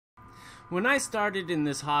When I started in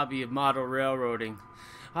this hobby of model railroading,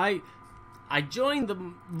 I joined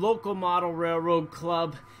the local model railroad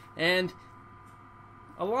club, and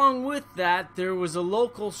along with that there was a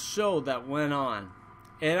local show that went on,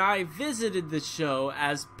 and I visited the show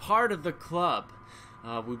as part of the club.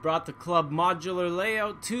 We brought the club modular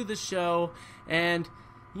layout to the show, and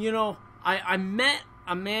you know, I met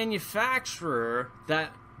a manufacturer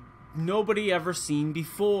that nobody ever seen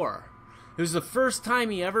before. It was the first time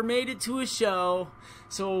he ever made it to a show,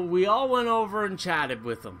 so we all went over and chatted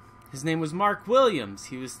with him. His name was Mark Williams.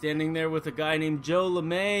 He was standing there with a guy named Joe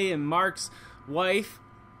LeMay and Mark's wife,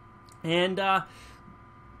 and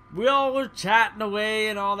we all were chatting away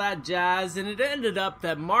and all that jazz, and it ended up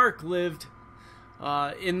that Mark lived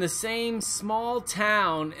in the same small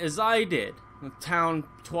town as I did. A town,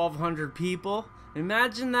 1,200 people.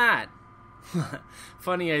 Imagine that.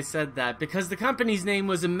 Funny I said that, because the company's name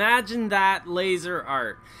was Imagine That Laser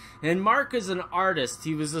Art. And Mark is an artist.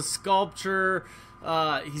 He was a sculptor,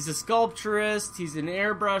 he's a sculpturist, he's an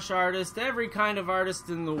airbrush artist, every kind of artist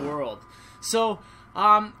in the world. So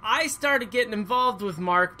I started getting involved with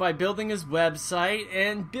Mark by building his website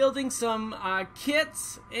and building some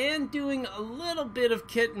kits and doing a little bit of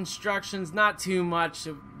kit instructions, not too much.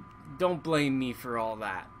 Don't blame me for all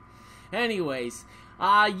that. Anyways,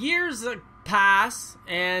 years pass,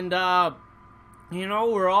 and you know,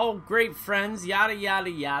 we're all great friends, yada yada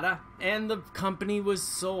yada, and the company was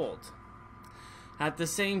sold. At the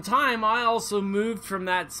same time, I also moved from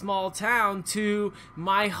that small town to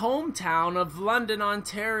my hometown of London,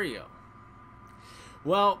 Ontario.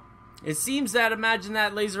 Well, it seems that Imagine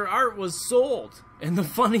That Laser Art was sold, and the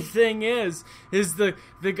funny thing is the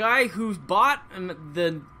guy who bought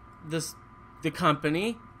the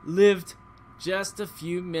company lived just a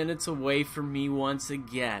few minutes away from me once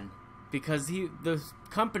again, because the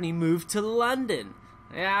company moved to London.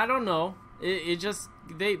 Yeah, I don't know. It just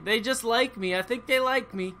they just like me. I think they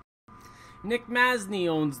like me. Nick Masney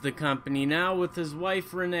owns the company now with his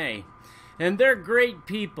wife Renee, and they're great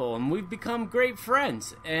people, and we've become great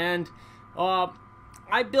friends. And I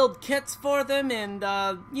build kits for them, and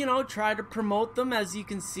you know, try to promote them, as you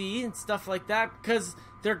can see, and stuff like that, because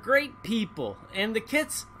they're great people, and the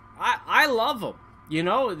kits, I love them. You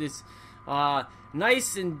know, this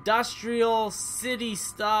nice industrial city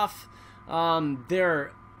stuff.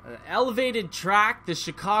 They're elevated track, the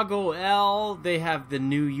Chicago L. They have the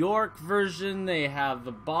New York version. They have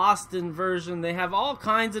the Boston version. They have all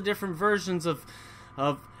kinds of different versions of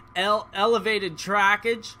elevated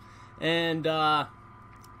trackage, and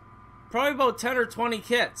probably about 10 or 20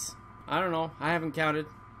 kits. I don't know. I haven't counted.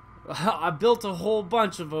 I built a whole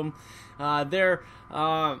bunch of them. They're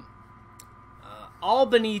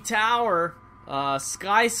Albany Tower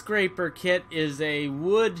skyscraper kit is a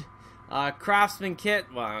wood craftsman kit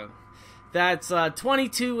that's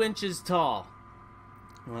 22 inches tall.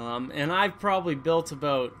 And I've probably built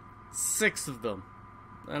about 6 of them.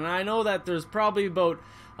 And I know that there's probably about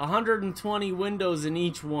 120 windows in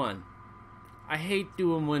each one. I hate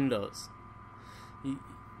doing windows.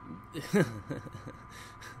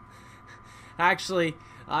 Actually,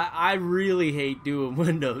 I really hate doing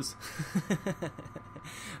windows.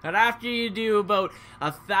 And after you do about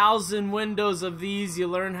 1,000 windows of these, you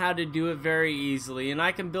learn how to do it very easily. And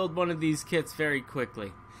I can build one of these kits very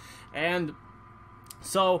quickly. And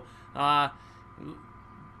so,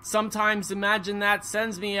 sometimes Imagine That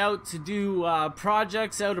sends me out to do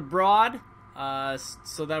projects out abroad,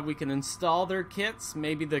 so that we can install their kits.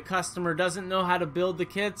 Maybe the customer doesn't know how to build the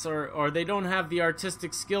kits, or they don't have the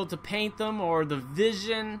artistic skill to paint them, or the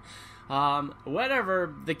vision,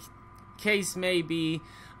 whatever the case may be.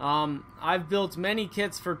 I've built many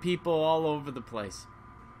kits for people all over the place.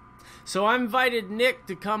 So I invited Nick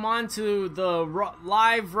to come on to the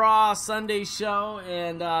live Raw Sunday show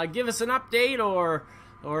and give us an update, or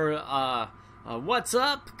what's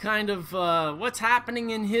up, kind of what's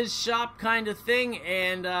happening in his shop kind of thing.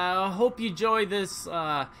 And I hope you enjoy this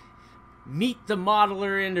Meet the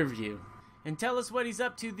Modeler interview. And tell us what he's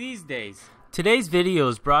up to these days. Today's video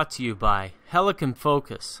is brought to you by Helicon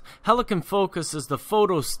Focus. Helicon Focus is the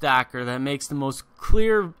photo stacker that makes the most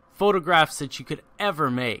clear photographs that you could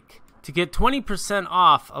ever make. To get 20%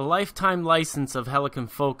 off a lifetime license of Helicon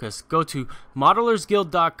Focus, go to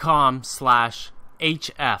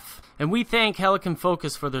modelersguild.com/HF. And we thank Helicon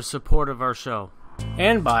Focus for their support of our show.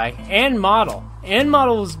 And by And Model. And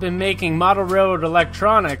Model has been making model railroad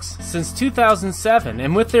electronics since 2007,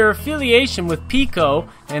 and with their affiliation with Pico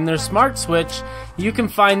and their Smart Switch, you can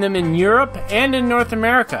find them in Europe and in North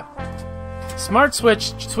America. Smart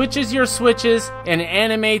Switch switches your switches and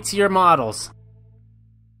animates your models.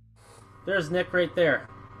 There's Nick right there.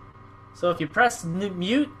 So if you press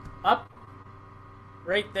mute up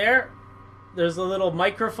right there, there's a little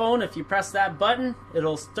microphone. If you press that button,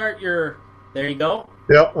 it'll start your... There you go.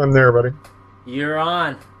 Yep, I'm there, buddy. You're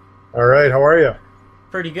on. All right, how are you?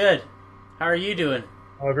 Pretty good. How are you doing?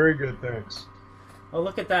 Very good, thanks. Oh,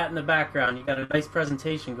 look at that in the background. You got a nice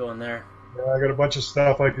presentation going there. Yeah, I got a bunch of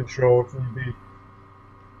stuff I can show if need be.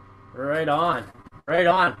 Right on. Right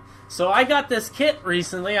on. So I got this kit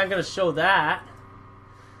recently. I'm going to show that.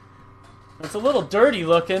 It's a little dirty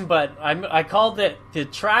looking, but I called it the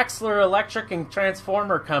Traxler Electric and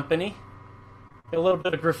Transformer Company. A little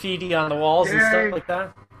bit of graffiti on the walls and stuff like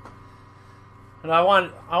that. And I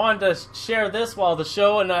wanted to share this while the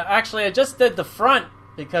show, and actually I just did the front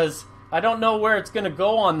because I don't know where it's going to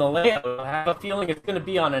go on the layout. I have a feeling it's going to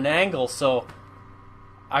be on an angle, so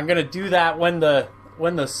I'm going to do that when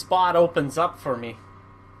the spot opens up for me.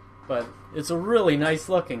 But it's a really nice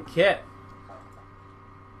looking kit.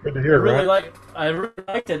 Good to hear, I really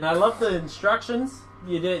liked it, and I love the instructions.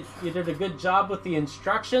 You did a good job with the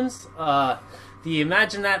instructions. The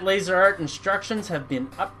Imagine That Laser Art instructions have been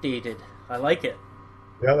updated. I like it.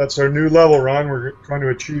 Yeah, that's our new level, Ron. We're trying to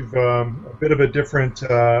achieve a bit of a different,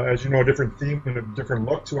 as you know, different theme and a different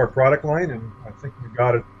look to our product line, and I think we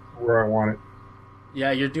got it where I want it. Yeah,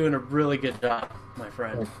 you're doing a really good job, my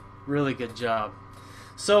friend. Thanks. Really good job.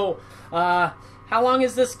 So, how long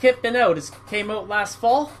has this kit been out? It came out last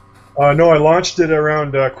fall? No, I launched it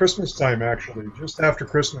around Christmas time, actually. Just after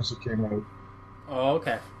Christmas it came out. Oh,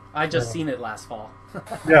 okay. I just seen it last fall.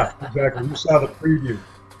 Yeah, exactly. You saw the preview.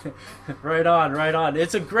 Right on, right on.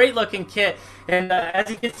 It's a great looking kit. And as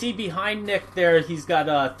you can see behind Nick there, he's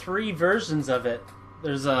got 3 versions of it.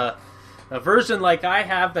 There's a version like I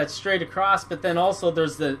have that's straight across, but then also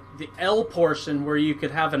there's the L portion where you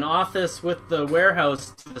could have an office with the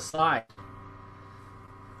warehouse to the side.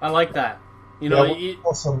 I like that. You know,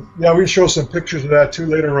 we show some pictures of that too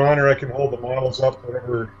later on, or I can hold the models up,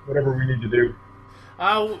 whatever we need to do.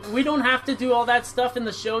 We don't have to do all that stuff in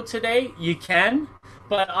the show today. You can,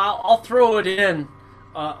 but I'll throw it in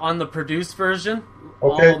on the produced version,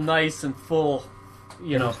 okay. All nice and full.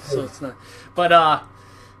 You know, so it's not. But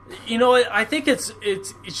you know, I think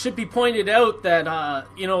it should be pointed out that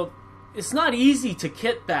you know, it's not easy to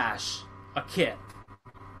kit bash a kit.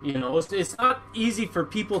 You know, it's not easy for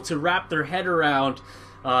people to wrap their head around.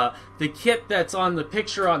 The kit that's on the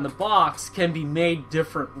picture on the box can be made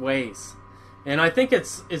different ways. And I think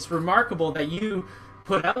it's remarkable that you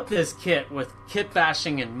put out this kit with kit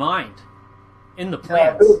bashing in mind in the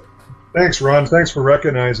plans. Yeah, thanks, Ron. Thanks for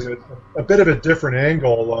recognizing it. A bit of a different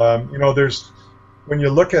angle. You know, when you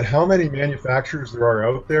look at how many manufacturers there are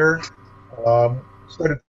out there,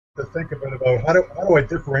 started to think a bit about how do I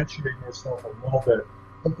differentiate myself a little bit.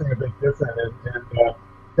 Something a bit different, and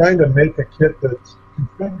trying to make a kit that's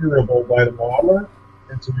configurable by the modeler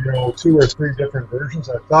into 2 or 3 different versions,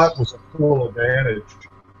 I thought was a cool advantage.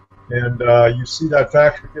 And you see that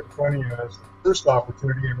factory kit in front of you as the first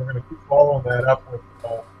opportunity, and we're going to keep following that up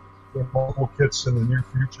with multiple kits in the near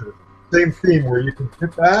future. Same theme where you can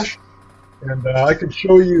kit bash, and I can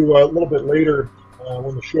show you a little bit later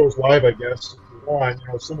when the show's live, I guess, if you want,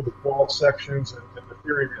 some of the qual sections and the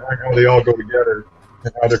theory behind how they all go together.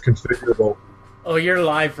 And how they're configurable. Oh, you're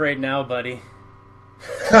live right now, buddy.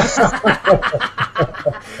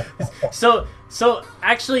 So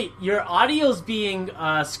actually, your audio's being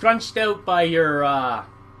scrunched out by your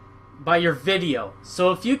video.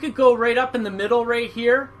 So if you could go right up in the middle, right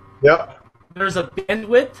here. Yep. There's a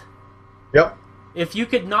bandwidth. Yep. If you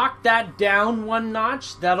could knock that down 1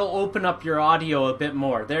 notch, that'll open up your audio a bit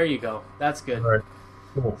more. There you go. That's good. All right.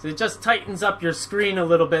 Cool. So it just tightens up your screen a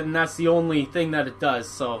little bit, and that's the only thing that it does.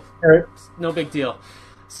 So right. No big deal.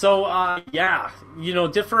 So yeah,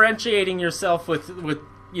 differentiating yourself with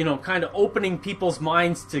kind of opening people's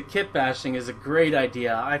minds to kit bashing is a great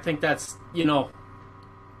idea. I think that's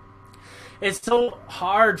it's so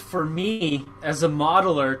hard for me as a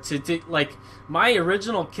modeler to like my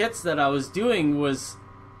original kits that I was doing was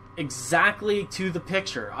exactly to the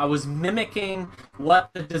picture. I was mimicking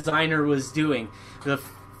what the designer was doing. The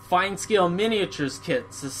fine scale miniatures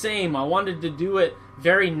kit's the same. I wanted to do it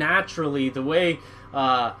very naturally, the way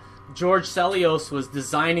George Celios was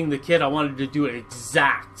designing the kit. I wanted to do it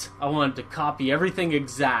exact. I wanted to copy everything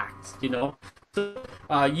exact,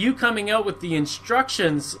 So, you coming out with the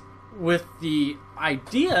instructions with the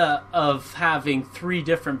idea of having 3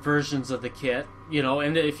 different versions of the kit,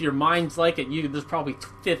 and if your mind's like it, there's probably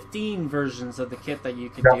 15 versions of the kit that you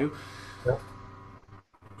can do,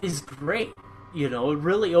 is great. It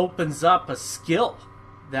really opens up a skill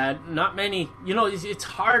that not many, it's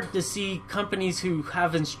hard to see companies who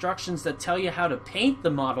have instructions that tell you how to paint the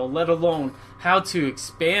model, let alone how to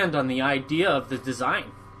expand on the idea of the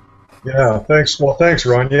design. Yeah, thanks. Well, thanks,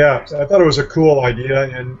 Ron. Yeah, I thought it was a cool idea,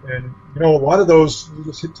 and a lot of those, you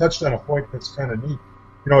just touched on a point that's kind of neat.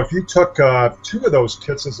 If you took two of those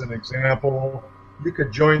kits as an example, you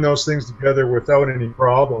could join those things together without any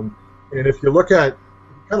problem. And if you kind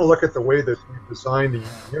of look at the way that we designed the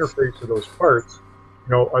interface of those parts,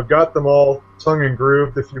 I've got them all tongue and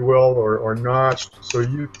grooved, if you will, or notched, so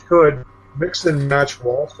you could mix and match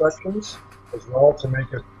wall sections as well to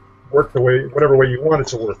make it work whatever way you want it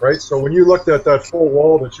to work, right? So when you looked at that full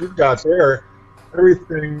wall that you've got there,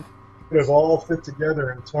 everything could have all fit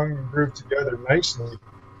together and tongue and grooved together nicely to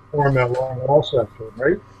form that long wall section,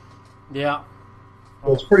 right? Yeah.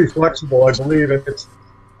 So it's pretty flexible, I believe, and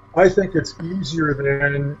I think it's easier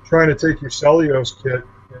than trying to take your cellulose kit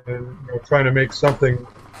and trying to make something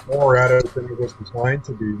more out of it than it was designed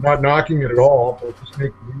to be. Not knocking it at all, but just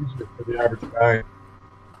making it easier for the average guy.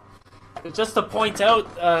 Just to point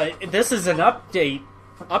out, this is an upgrade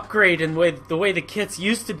in the way the kits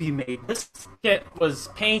used to be made. This kit was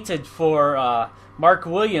painted for Mark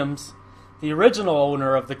Williams, the original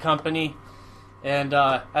owner of the company, and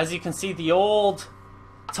as you can see, the old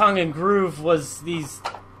tongue and groove was these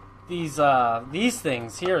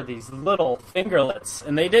things here, these little fingerlets,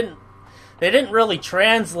 and they didn't really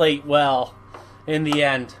translate well in the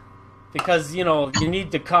end, because you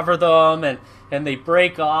need to cover them and they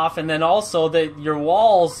break off, and then also that your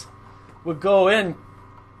walls would go in.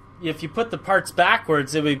 If you put the parts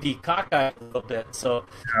backwards, it would be cockeyed a little bit. So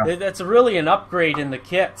yeah. That's really an upgrade in the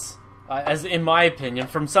kits, as in my opinion,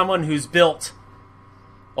 from someone who's built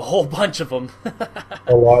a whole bunch of them.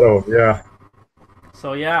 A lot of them, yeah.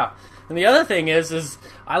 So yeah, and the other thing is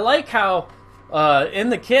I like how in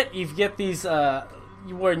the kit you get these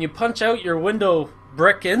when you punch out your window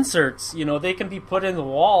brick inserts, they can be put in the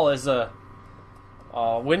wall as a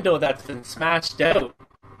window that's been smashed out,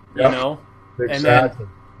 Exactly. And then,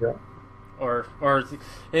 yeah. Or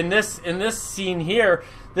in this scene here,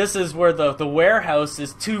 this is where the warehouse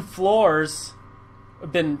is 2 floors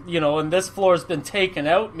been, and this floor's been taken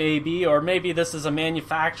out maybe, or maybe this is a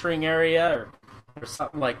manufacturing area or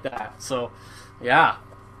something like that. So, yeah.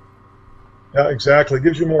 Yeah, exactly. It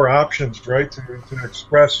gives you more options, right, to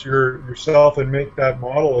express yourself and make that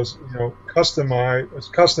model as custom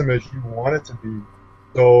as you want it to be.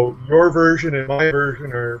 So your version and my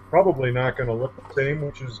version are probably not going to look the same,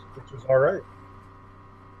 which is all right.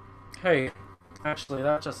 Hey, actually,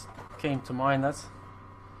 that just came to mind. That's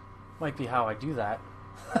might be how I do that.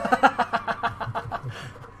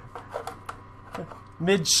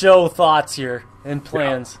 Mid-show thoughts here and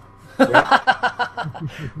plans. Yeah.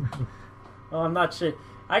 Oh, I'm not sure.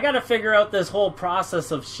 I got to figure out this whole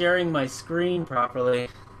process of sharing my screen properly.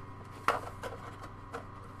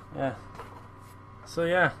 Yeah. So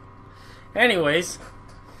yeah. Anyways,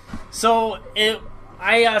 so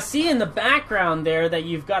I see in the background there that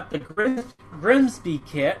you've got the Grimsby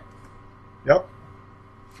kit. Yep.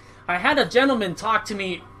 I had a gentleman talk to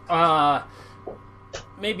me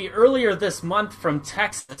maybe earlier this month from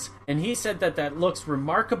Texas, and he said that looks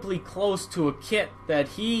remarkably close to a kit that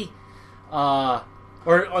he or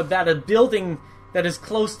that a building that is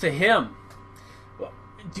close to him.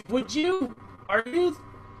 Are you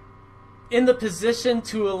in the position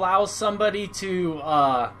to allow somebody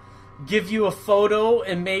to give you a photo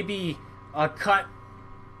and maybe cut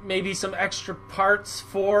maybe some extra parts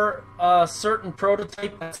for a certain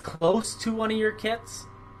prototype that's close to one of your kits?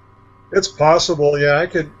 It's possible, yeah. I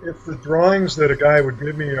could, if the drawings that a guy would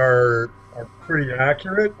give me are pretty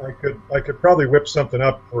accurate, I could probably whip something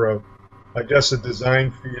up for a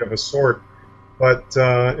design fee of a sort. But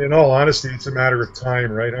in all honesty, it's a matter of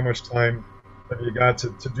time, right? How much time have you got to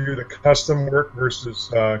do the custom work versus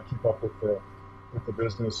keep up with the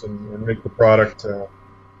business and make the product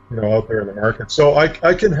out there in the market. So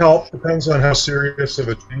I can help. Depends on how serious of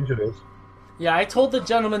a change it is. Yeah, I told the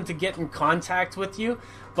gentleman to get in contact with you,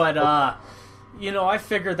 but I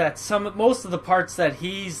figure that most of the parts that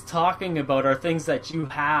he's talking about are things that you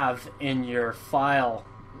have in your files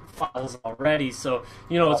already. So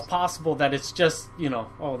it's possible that it's just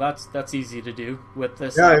that's easy to do with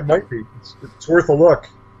this. Yeah, it might be. It's worth a look.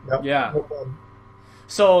 Yep. Yeah. No problem.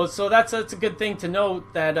 So that's a good thing to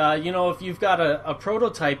note that if you've got a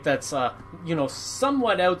prototype that's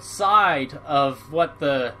somewhat outside of what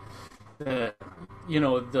the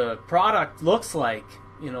product looks like,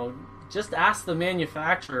 just ask the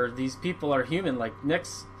manufacturer. These people are human. Like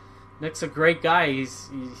Nick's a great guy. He's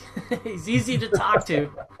easy to talk to.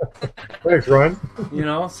 Thanks, Ron.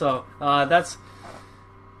 So that's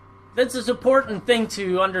that's an important thing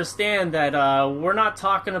to understand, that we're not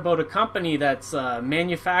talking about a company that's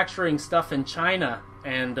manufacturing stuff in China,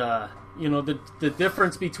 and the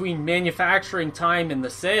difference between manufacturing time and the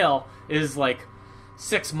sale is like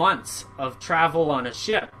 6 months of travel on a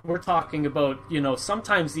ship. We're talking about,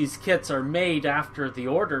 sometimes these kits are made after the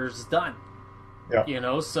order's done.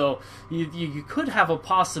 Yeah. So you could have a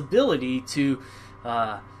possibility to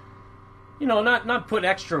not put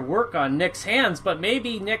extra work on Nick's hands, but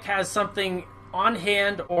maybe Nick has something on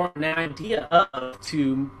hand or an idea of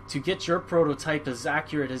to get your prototype as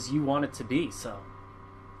accurate as you want it to be. So,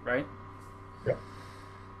 right? Yeah.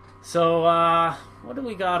 So, what do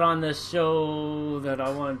we got on this show that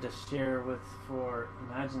I wanted to share with for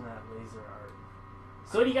Imagine That Laser Art?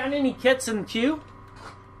 So, do you got any kits in queue?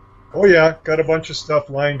 Oh yeah, got a bunch of stuff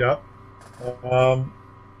lined up.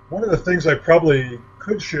 One of the things I probably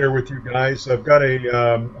could share with you guys, I've got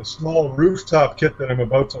a small rooftop kit that I'm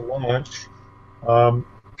about to launch.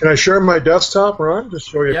 Can I share my desktop, Ron? Just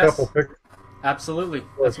show you a couple pictures. Absolutely.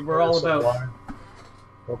 That's what we're all about.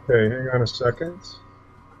 Okay, hang on a second.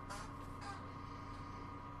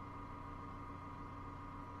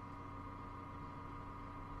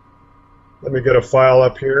 Let me get a file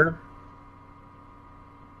up here.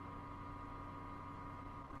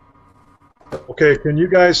 Okay, can you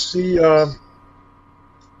guys see? Let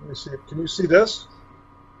me see. Can you see this?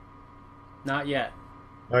 Not yet.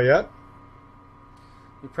 Not yet?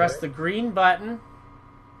 You press the green button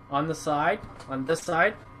on the side, on this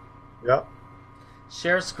side. Yeah.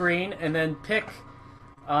 Share screen, and then pick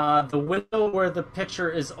the window where the picture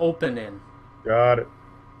is open in. Got it.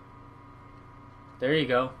 There you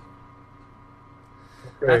go.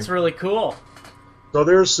 Okay. That's really cool. So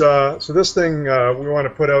there's so this thing we want to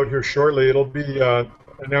put out here shortly. It'll be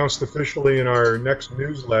announced officially in our next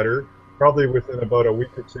newsletter, probably within about a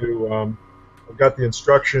week or two. I've got the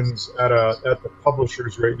instructions at the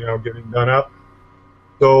publishers right now getting done up.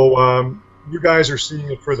 So you guys are seeing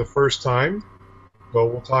it for the first time. So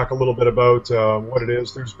we'll talk a little bit about what it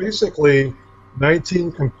is. There's basically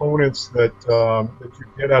 19 components that you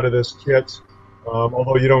get out of this kit.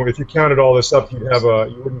 Although you don't, if you counted all this up, you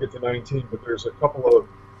wouldn't get to 19. But there's a couple of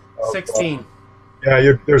 16.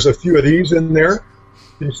 There's a few of these in there.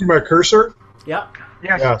 Can you see my cursor? Yep.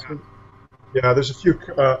 Yes. Yeah. There's a few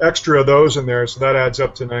extra of those in there, so that adds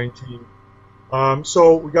up to 19.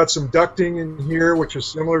 So we got some ducting in here, which is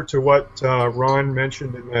similar to what Ron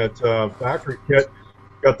mentioned in that factory kit.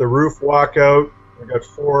 Got the roof walkout. We got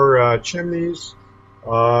 4 chimneys.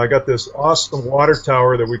 I got this awesome water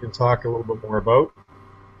tower that we can talk a little bit more about.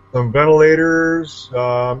 Some ventilators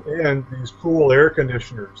and these cool air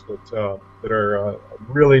conditioners that are a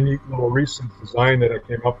really neat little recent design that I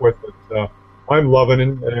came up with that I'm loving,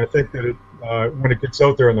 and I think that when it gets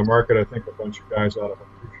out there in the market, I think a bunch of guys ought to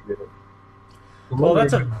appreciate it. Well, go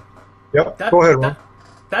ahead, Ron.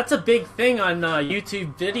 That's a big thing on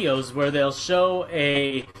YouTube videos where they'll show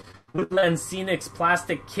a Woodland Scenics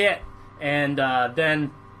plastic kit, and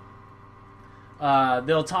then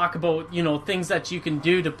they'll talk about, things that you can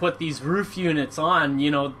do to put these roof units on.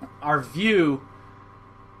 Our view,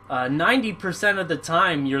 90% of the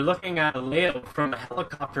time you're looking at a layout from a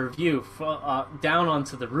helicopter view down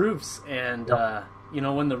onto the roofs, and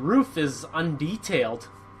when the roof is undetailed,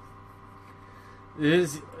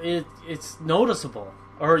 it's noticeable.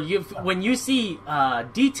 Or when you see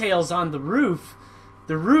details on the roof,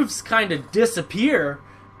 the roofs kind of disappear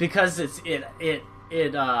because it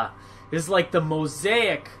is like the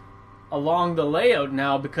mosaic along the layout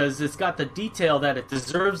now, because it's got the detail that it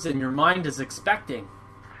deserves and your mind is expecting.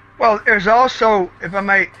 Well, there's also, if I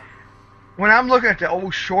may, when I'm looking at the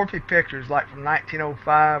old Shorty pictures, like from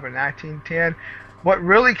 1905 or 1910, what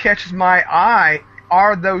really catches my eye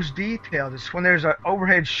are those details. It's when there's an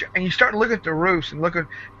overhead and you start to look at the roofs and look at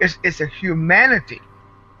it's a humanity.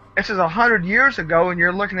 This is 100 years ago, and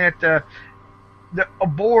you're looking at a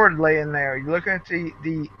board laying there. You're looking at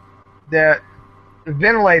the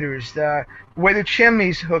ventilators, the way the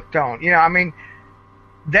chimney's hooked on.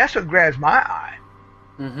 That's what grabs my eye.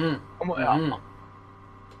 Mm-hmm.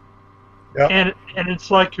 Yep. And it's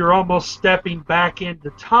like you're almost stepping back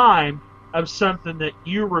into time of something that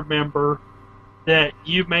you remember that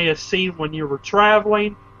you may have seen when you were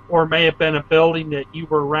traveling, or may have been a building that you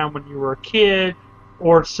were around when you were a kid,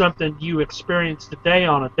 or something you experience today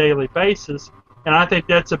on a daily basis. And I think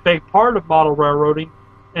that's a big part of model railroading,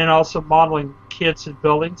 and also modeling kits and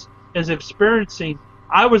buildings, is experiencing.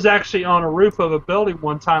 I was actually on a roof of a building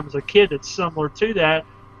one time as a kid that's similar to that,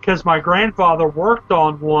 because my grandfather worked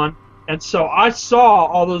on one, and so I saw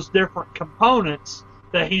all those different components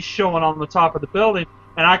that he's showing on the top of the building,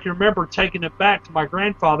 And I can remember taking it back to my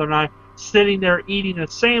grandfather and I sitting there eating a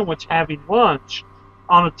sandwich, having lunch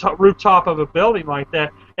on a rooftop of a building like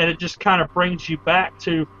that, and it just kind of brings you back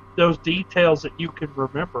to those details that you can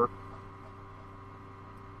remember.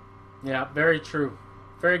 Yeah, very true.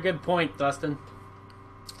 Very good point, Dustin.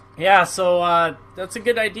 Yeah, so that's a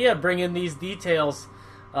good idea, bringing these details.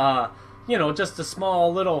 Just a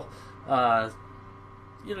small little,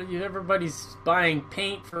 everybody's buying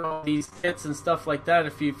paint for all these kits and stuff like that.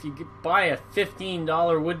 If you buy a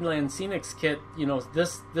 $15 Woodland Scenics kit,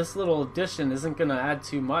 this little addition isn't going to add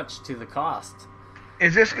too much to the cost.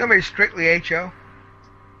 Is this going to be strictly HO?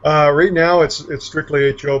 Right now it's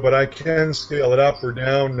strictly HO, but I can scale it up or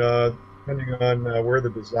down depending on where the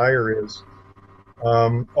desire is.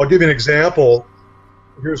 I'll give you an example.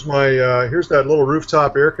 Here's that little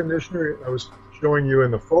rooftop air conditioner I was showing you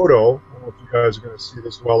in the photo. I don't know if you guys are going to see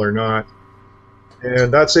this well or not.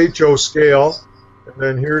 And that's HO scale. And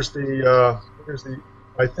then here's the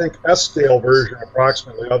I think S scale version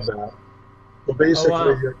approximately of that. So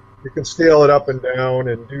basically, you can scale it up and down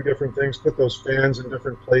and do different things. Put those fans in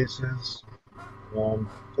different places. So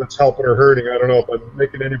it's helping or hurting. I don't know if I'm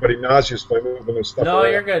making anybody nauseous by moving this stuff. No,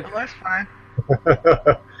 around. You're good. Well, that's fine.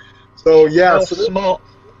 So yeah,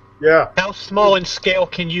 how small in scale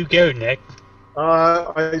can you go, Nick?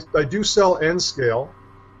 I do sell N scale,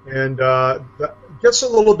 and that gets a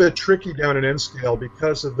little bit tricky down in N scale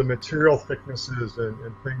because of the material thicknesses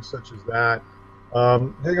and things such as that.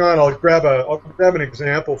 Hang on, I'll grab an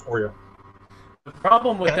example for you. The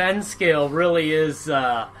problem with N scale really is,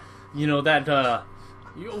 where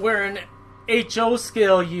in HO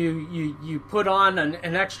scale you put on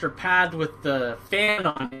an extra pad with the fan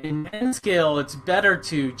on. In N scale, it's better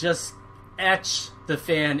to just etch the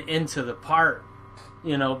fan into the part,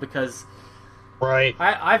 because right.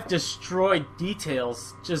 I've destroyed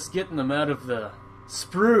details just getting them out of the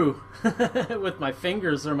sprue with my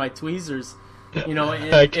fingers or my tweezers.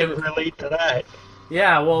 I can relate to that.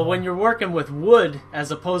 Yeah, well, when you're working with wood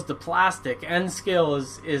as opposed to plastic, N scale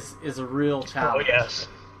is a real challenge. Oh, yes.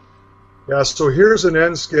 Yeah, so here's an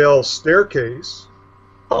N scale staircase.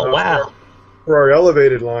 Oh, wow. For our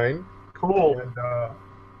elevated line. Cool. And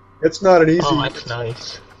it's not an easy. Oh, that's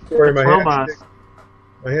nice. Sorry, my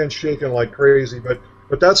hand's shaking like crazy, but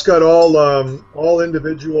that's got all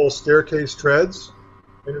individual staircase treads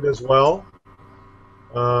in it as well.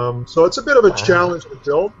 So it's a bit of a challenge to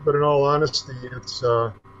build, but in all honesty, it's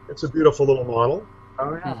a beautiful little model.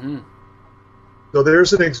 Oh yeah. Mm-hmm. So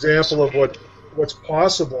there's an example of what's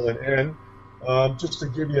possible in N. Just to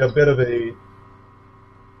give you a bit of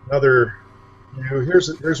another view,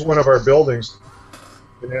 here's one of our buildings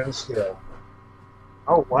in N scale.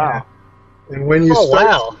 Oh wow. And when you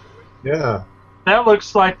yeah. That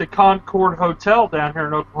looks like the Concord Hotel down here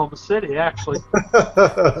in Oklahoma City, actually.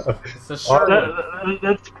 It's a short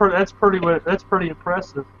that's pretty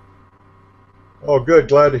impressive. Oh, good.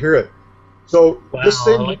 Glad to hear it. So Wow, this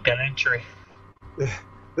same I like that entry.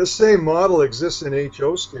 This same model exists in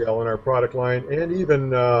HO scale in our product line, and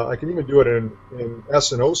even I can even do it in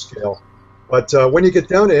S and O scale. But when you get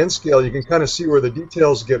down to N scale, you can kind of see where the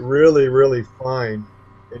details get really, really fine,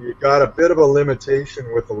 and you've got a bit of a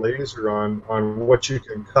limitation with the laser on what you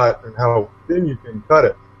can cut and how thin you can cut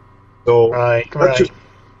it. So that's just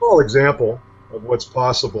a small example of what's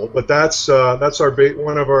possible. But that's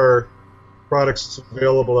one of our products that's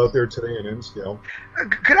available out there today in N scale.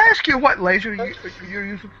 Could I ask you what laser you're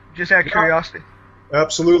using? Just out of curiosity.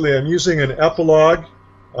 Absolutely. I'm using an Epilogue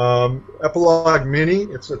Mini.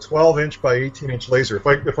 It's a 12-inch by 18-inch laser.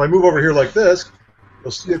 If I move over here like this,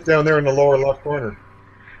 you'll see it down there in the lower left corner.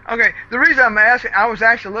 Okay. The reason I'm asking, I was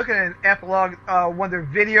actually looking at an Epilogue, one of their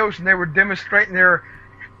videos, and they were demonstrating their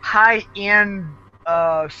high-end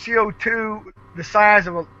CO2 the size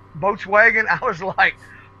of a Volkswagen. I was like,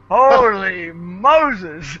 holy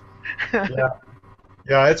Moses!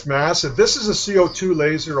 Yeah, it's massive. This is a CO2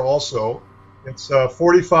 laser also. It's a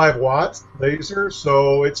 45-watt laser,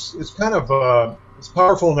 so it's kind of it's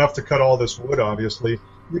powerful enough to cut all this wood. Obviously,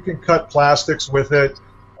 you can cut plastics with it.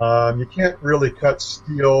 You can't really cut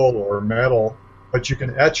steel or metal, but you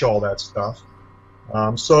can etch all that stuff.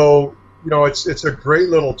 So it's a great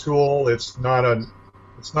little tool. It's not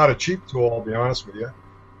a cheap tool, I'll be honest with you.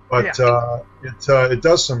 But it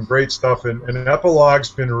does some great stuff, and Epilogue's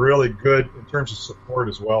been really good in terms of support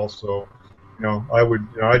as well. So,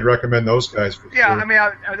 I'd recommend those guys for sure. Yeah, I mean,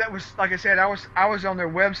 that was like I said, I was on their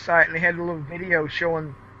website and they had a little video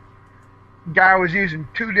showing guy was using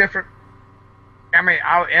two different. I mean,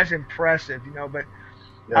 that's impressive, but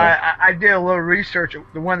I did a little research.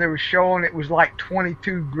 The one they were showing, it was like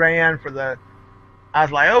 $22,000 for the. I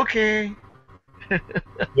was like, okay.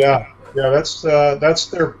 Yeah, yeah, that's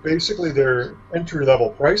their basically their entry level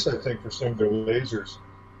price, I think, for some of their lasers.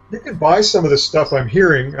 You can buy some of this stuff. I'm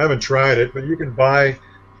hearing. I haven't tried it, but you can buy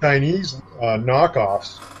Chinese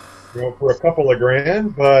knockoffs, for a couple of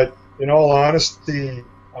grand. But in all honesty,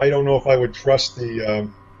 I don't know if I would trust the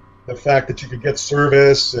fact that you could get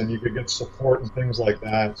service and you could get support and things like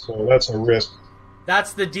that. So that's a risk.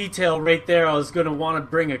 That's the detail right there I was going to want to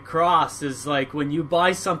bring across is like when you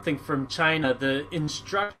buy something from China, the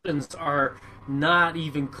instructions are not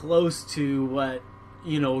even close to what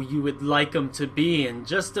you would like them to be, and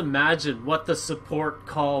just imagine what the support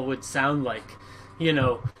call would sound like.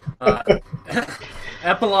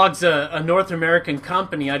 Epilogue's a North American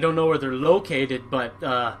company. I don't know where they're located, but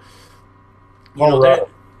Colorado.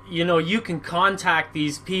 you can contact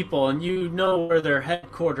these people and you know where their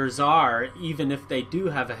headquarters are, even if they do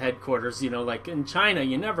have a headquarters. Like in China,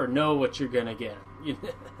 you never know what you're gonna get.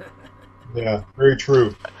 Yeah, very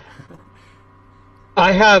true.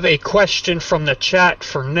 I have a question from the chat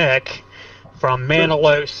for Nick from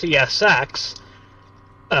Manilow CSX.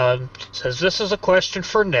 Says this is a question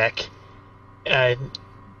for Nick. Let's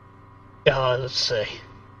see.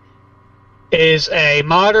 Is a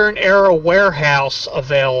modern era warehouse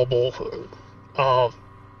available?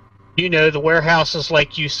 The warehouses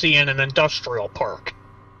like you see in an industrial park.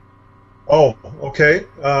 Oh, okay.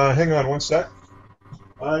 Hang on one sec.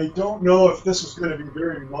 I don't know if this is going to be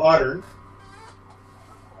very modern.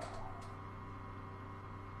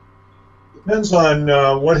 Depends on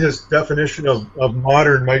what his definition of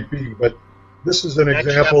modern might be, but this is an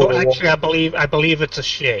example. I believe it's a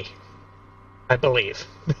she. I believe.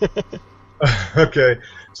 Okay,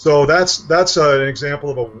 so that's an example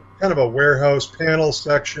of a kind of a warehouse panel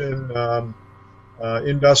section,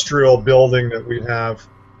 industrial building that we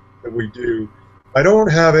do. I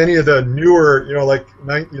don't have any of the newer,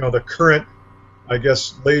 the current, I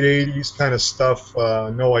guess, late '80s kind of stuff.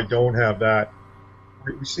 No, I don't have that.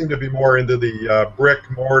 We seem to be more into the brick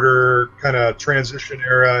mortar kind of transition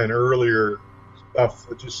era and earlier stuff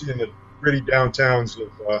that you see in the gritty downtowns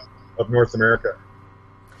of North America.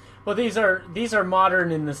 Well, these are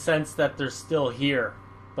modern in the sense that they're still here,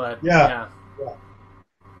 but yeah. You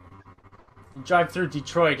drive through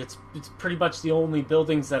Detroit, it's pretty much the only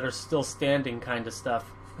buildings that are still standing, kind of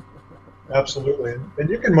stuff. Absolutely, and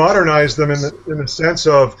you can modernize them in the sense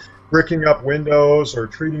of bricking up windows or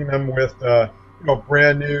treating them with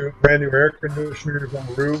brand new air conditioners on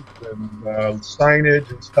the roof and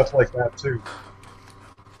signage and stuff like that too.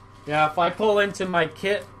 Yeah, if I pull into my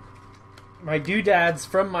kit, my doodads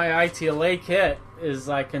from my ITLA kit is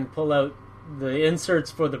I can pull out the inserts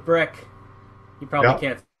for the brick. You probably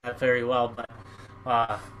can't see that very well, but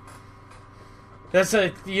those are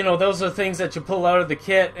things that you pull out of the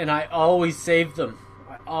kit, and I always save them.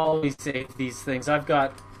 I always save these things. I've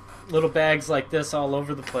got little bags like this all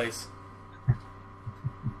over the place.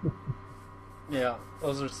 Yeah,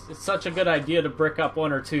 it's such a good idea to brick up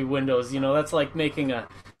one or two windows. That's like making a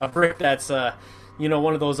brick that's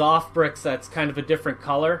one of those off bricks that's kind of a different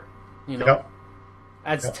color.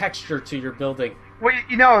 Adds texture to your building. Well,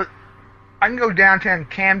 I can go downtown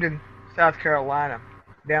Camden, South Carolina,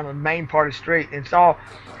 down the main part of the street, and it's all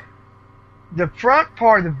the front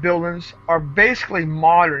part of the buildings are basically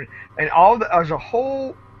modern, and there's a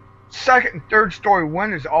whole second and third story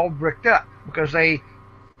windows all bricked up because you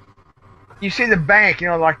see the bank,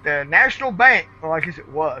 like the National Bank, well, I guess it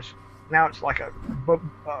was. Now it's like a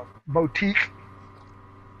boutique.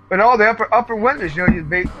 But all the upper windows,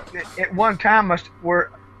 at one time it's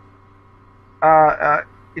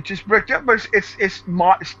just bricked up, but it's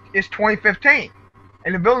 2015,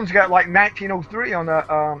 and the building's got like 1903 on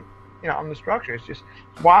the on the structure. It's just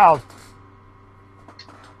wild.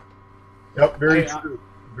 Yep, very true.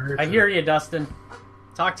 I hear you, Dustin.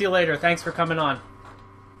 Talk to you later. Thanks for coming on.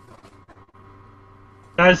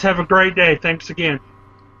 Guys, have a great day. Thanks again.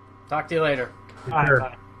 Talk to you later.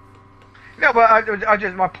 Bye. No, but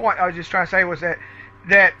my point I was just trying to say was that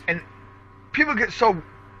and people get so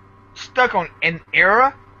stuck on an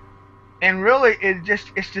era, and really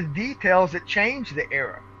it's the details that change the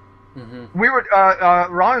era. Mm-hmm. We were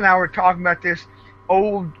Ron and I were talking about this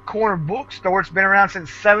old corner bookstore. It's been around since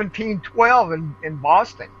 1712 in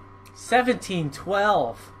Boston.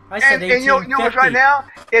 1712. I said 1850. And you know what's right now?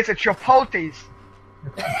 It's a Chipotle's.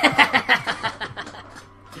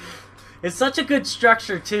 It's such a good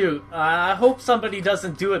structure too. I hope somebody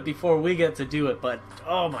doesn't do it before we get to do it. But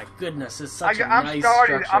oh my goodness, it's such a nice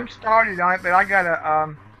structure. I'm started on it, but I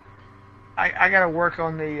gotta work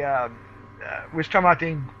on the. We was talking about the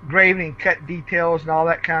engraving and cut details and all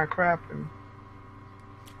that kind of crap. And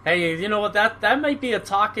Hey, you know what? That might be a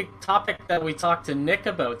topic that we talk to Nick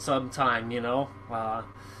about sometime.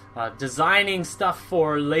 Designing stuff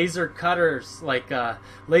for laser cutters, like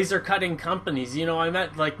laser cutting companies. I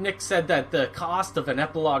meant, like Nick said, that the cost of an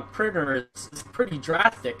epilogue printer is pretty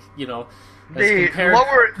drastic. The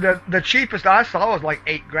cheapest I saw was like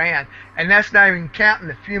 $8,000, and that's not even counting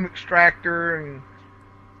the fume extractor and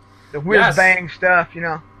the whiz bang stuff.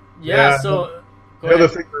 Yeah. So. The other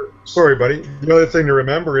thing, sorry, buddy. The other thing to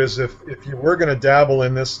remember is if you were going to dabble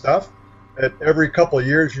in this stuff, at every couple of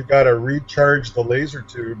years you got to recharge the laser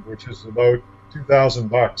tube, which is about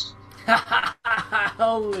 $2,000.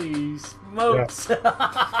 Holy smokes!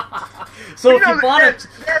 Yeah. So if you bought it,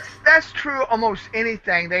 that's true. Almost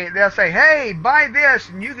anything they'll say, "Hey, buy this,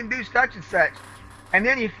 and you can do such and such," and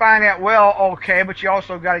then you find out, well, okay, but you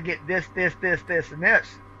also got to get this, and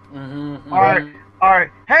this. Mm-hmm. All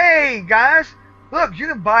right. Hey guys. Look, you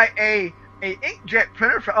can buy a inkjet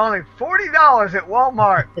printer for only $40 at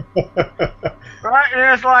Walmart, right?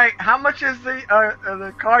 And it's like, how much is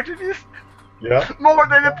the cartridges? Yeah, more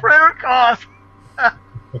than the printer costs.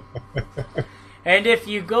 And if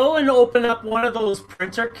you go and open up one of those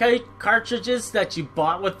printer cartridges that you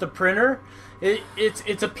bought with the printer,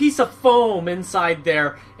 it's a piece of foam inside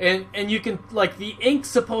there, and you can, like, the ink's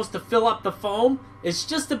supposed to fill up the foam. It's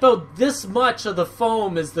just about this much of the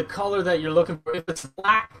foam is the color that you're looking for. If it's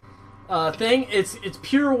black thing, it's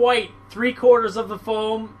pure white. 3/4 of the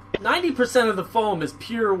foam, 90% of the foam is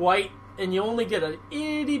pure white, and you only get a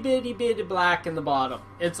itty bitty bit of black in the bottom.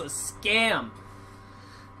 It's a scam.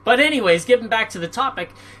 But anyways, getting back to the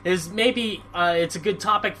topic, is maybe it's a good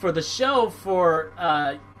topic for the show for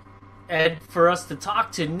Ed, for us to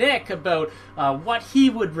talk to Nick about what he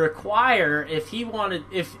would require if he wanted,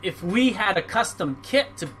 if we had a custom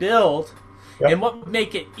kit to build, yep. And what would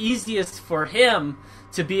make it easiest for him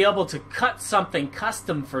to be able to cut something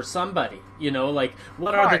custom for somebody. Like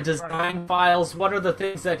what are the design files? What are the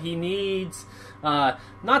things that he needs?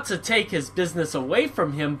 Not to take his business away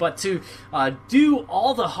from him, but to do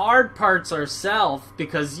all the hard parts ourselves,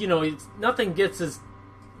 because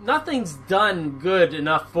nothing's done good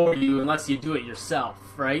enough for you unless you do it yourself,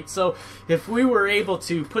 right? So if we were able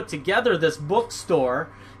to put together this bookstore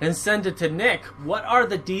and send it to Nick, what are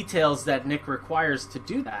the details that Nick requires to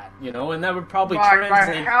do that? And that would probably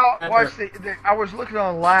translate. I was looking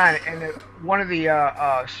online, and one of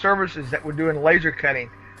the services that were doing laser cutting,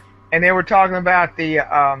 and they were talking about the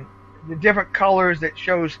different colors that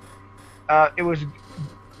shows. It was,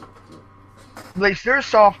 at least their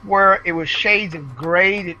software, it was shades of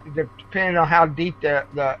gray, depending on how deep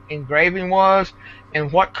the engraving was, and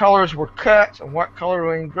what colors were cuts and what color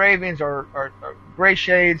were engravings or gray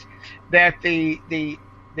shades. That the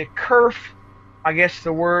kerf, I guess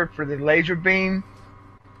the word for the laser beam,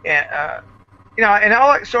 and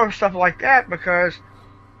all that sort of stuff like that, because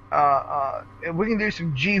we can do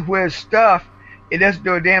some gee whiz stuff. It doesn't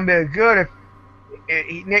do a damn bit of good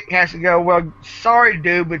if Nick has to go, well, sorry,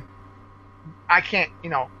 dude, but I can't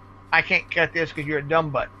cut this because you're a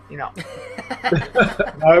dumb butt,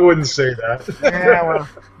 I wouldn't say that. Yeah, well.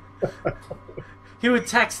 He would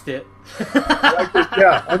text it.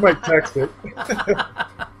 I might text it.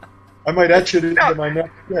 I might etch it into my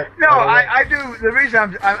next kit. No, I do. The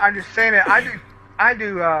reason I'm just saying it, I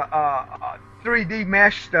do 3D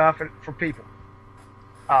mesh stuff for people.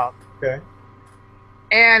 Okay.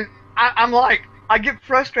 And I'm like, I get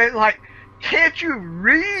frustrated, like, can't you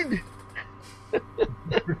read?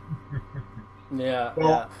 Yeah.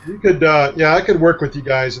 Well, you could, I could work with you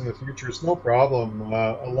guys in the future. It's no problem.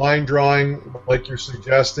 A line drawing, like you're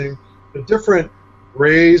suggesting, the different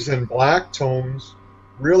grays and black tones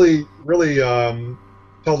really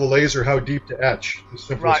tell the laser how deep to etch. The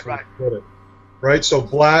simplest way to put it. Right. So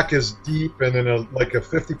black is deep, and then a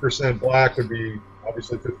 50% black would be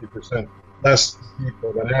obviously 50% less deep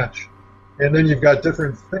of an etch. And then you've got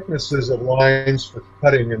different thicknesses of lines for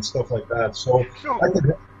cutting and stuff like that. So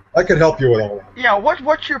I could help you with all that. Yeah,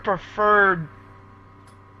 what's your preferred?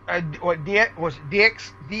 Was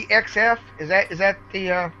DXF? Is that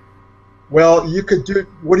the? Well, you could do.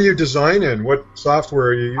 What do you design in? What software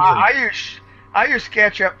are you using? I use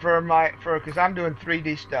SketchUp because I'm doing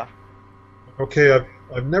 3D stuff. Okay,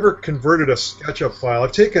 I've never converted a SketchUp file.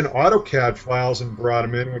 I've taken AutoCAD files and brought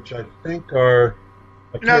them in, which I think are.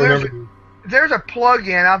 I can't remember. There's a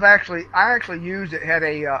plug-in I actually used. It had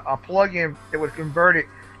a plug-in that would convert it.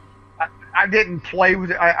 I didn't play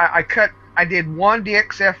with it. I did one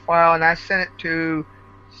DXF file and I sent it to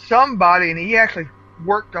somebody, and he actually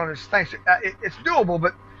worked on his thing. So, it's doable,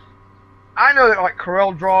 but I know that like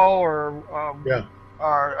CorelDRAW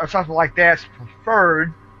or something like that's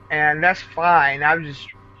preferred, and that's fine. I was just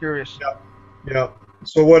curious. Yeah. Yeah.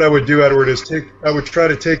 So what I would do, Edward, is I would try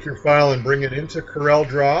to take your file and bring it into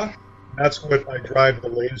CorelDRAW. That's what I drive the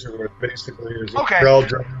laser with, basically, is a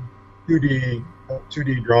CorelDRAW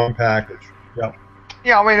 2D drawing package. Yeah.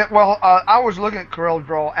 Yeah, I mean, well, I was looking at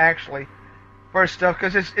CorelDRAW actually for stuff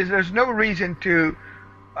because there's no reason to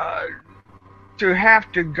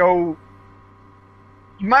have to go.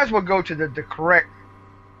 You might as well go to the correct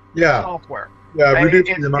software. Yeah, reduce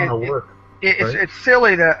the amount of work. It's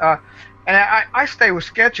silly to, and I stay with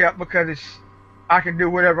SketchUp because I can do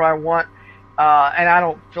whatever I want, and I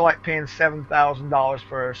don't feel like paying $7,000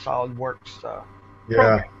 for a SolidWorks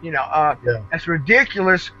program. You know, that's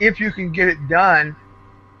ridiculous if you can get it done.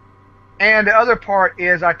 And the other part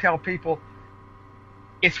is I tell people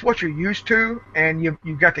it's what you're used to, and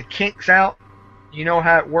you've got the kinks out. You know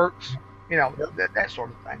how it works. You know, that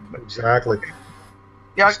sort of thing. But, exactly.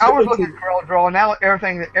 Yeah, I was looking at CorelDRAW, and now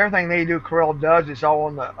everything they do, Corel does is all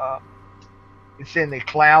on the it's in the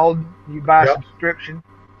cloud. You buy a subscription.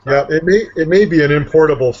 So. Yeah, it may be an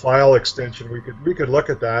importable file extension. We could look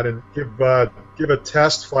at that and give a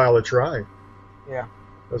test file a try. Yeah.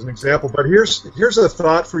 As an example, but here's a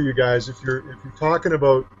thought for you guys. If you're talking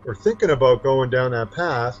about or thinking about going down that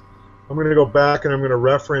path, I'm going to go back and I'm going to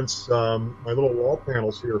reference my little wall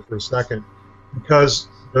panels here for a second, because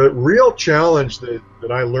the real challenge that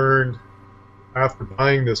I learned after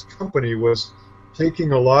buying this company was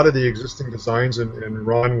taking a lot of the existing designs, and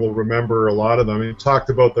Ron will remember a lot of them. He talked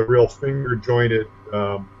about the real finger jointed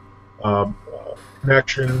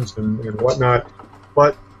connections and whatnot,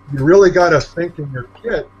 but you really got to think in your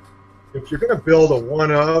kit. If you're going to build a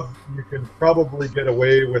one-of, you can probably get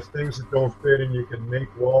away with things that don't fit, and you can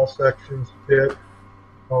make wall sections fit.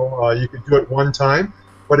 You could do it one time.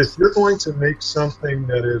 But if you're going to make something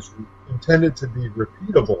that is intended to be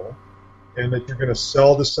repeatable, and that you're going to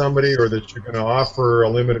sell to somebody or that you're going to offer a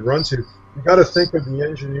limited run to, you got to think of the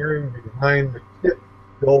engineering behind the kit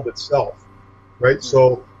build itself, right? Mm-hmm.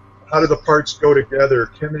 So how do the parts go together?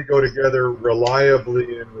 Can they go together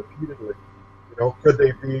reliably and repeatedly? You know, could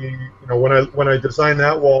they be? You know, when I design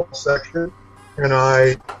that wall section, can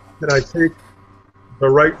I take the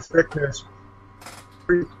right thickness,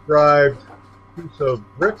 prescribed piece of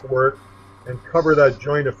brickwork and cover that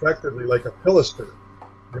joint effectively like a pilaster?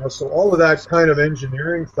 You know, so all of that kind of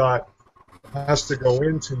engineering thought has to go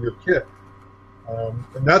into your kit,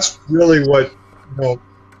 and that's really what, you know.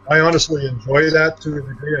 I honestly enjoy that to a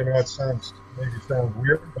degree. I know it maybe sounds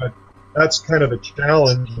weird, but that's kind of the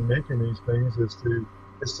challenge in making these things is to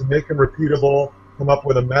make them repeatable, come up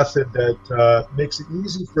with a method that makes it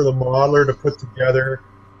easy for the modeler to put together,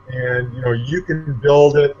 and you know you can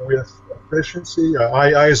build it with efficiency.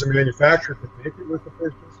 I as a manufacturer can make it with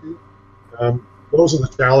efficiency. Those are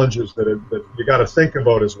the challenges that you got to think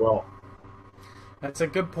about as well. That's a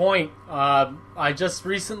good point. I just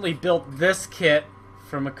recently built this kit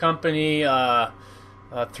from a company,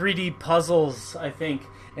 3D Puzzles, I think.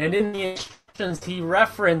 And in the instructions, he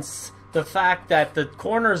referenced the fact that the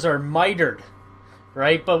corners are mitered,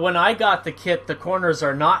 right? But when I got the kit, the corners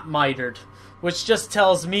are not mitered, which just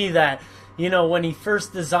tells me that, you know, when he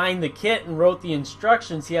first designed the kit and wrote the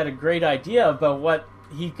instructions, he had a great idea about what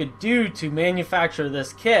he could do to manufacture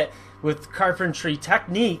this kit with carpentry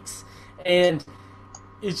techniques. And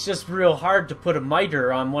it's just real hard to put a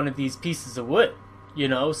miter on one of these pieces of wood. You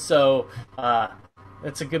know, so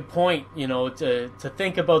that's a good point, you know, to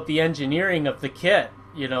think about the engineering of the kit,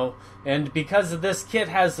 you know, and because of this kit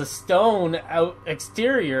has a stone out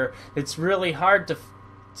exterior, it's really hard to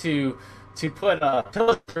put a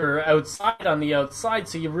pilaster outside on the outside,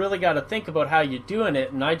 so you really got to think about how you're doing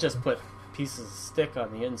it, and I just put pieces of stick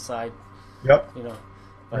on the inside. Yep. You know,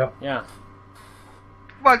 but, yeah.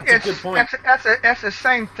 Well, that's a good point. That's the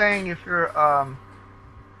same thing if you're,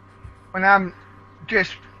 when I'm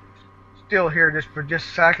just still here just for just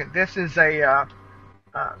a second. This is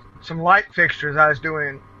some light fixtures I was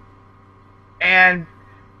doing, and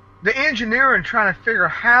the engineering trying to figure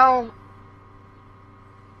how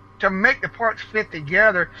to make the parts fit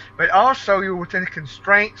together, but also you're within the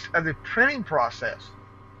constraints of the printing process.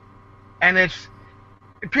 And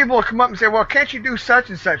people will come up and say, well, can't you do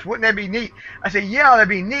such and such? Wouldn't that be neat? I say, yeah, that'd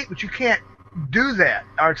be neat, but you can't do that,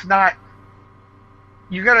 or it's not.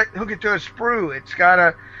 You got to hook it to a sprue. It's got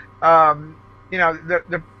to, you know,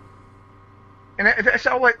 and it's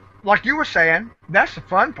all like you were saying. That's the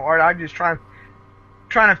fun part. I just trying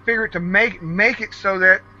to figure it to make it so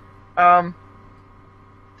that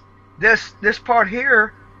this part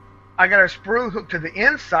here, I got a sprue hooked to the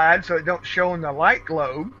inside so it don't show in the light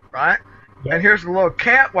globe, right? Yep. And here's the little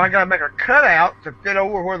cap. Well, I got to make a cutout to fit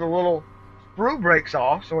over where the little sprue breaks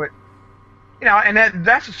off, so it you know, and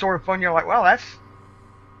that's the sort of fun you're like, well, that's,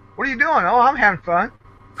 what are you doing? Oh, I'm having fun.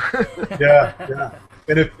 Yeah, yeah.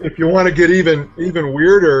 And if you want to get even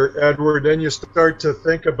weirder, Edward, then you start to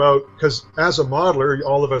think about, because as a modeler,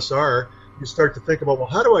 all of us are, you start to think about, well,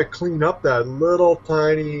 how do I clean up that little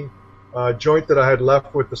tiny joint that I had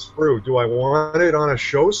left with the sprue? Do I want it on a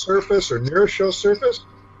show surface or near a show surface?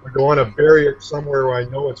 Or do I want to bury it somewhere where I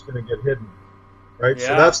know it's going to get hidden? Right? Yeah.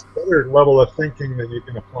 So that's the other level of thinking that you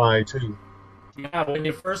can apply too. Yeah, when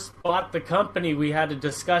you first bought the company, we had a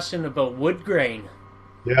discussion about wood grain.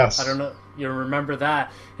 Yes. I don't know, you remember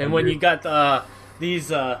that? And when you got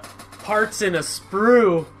these parts in a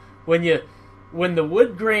sprue, when the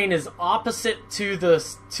wood grain is opposite to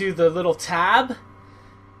the little tab,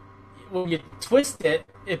 when you twist it,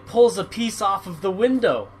 it pulls a piece off of the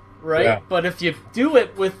window, right? Yeah. But if you do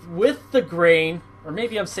it with the grain, or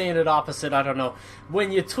maybe I'm saying it opposite, I don't know.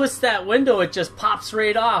 When you twist that window, it just pops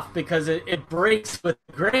right off because it breaks with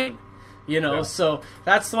the grain. You know, Yeah. So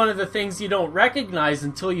that's one of the things you don't recognize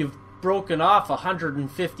until you've broken off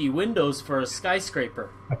 150 windows for a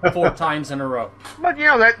skyscraper 4 times in a row. But you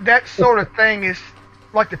know, that sort of thing is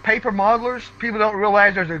like the paper modelers. People don't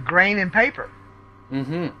realize there's a grain in paper.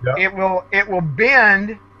 Mm-hmm. Yeah. It will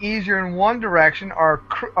bend easier in one direction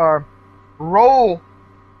or roll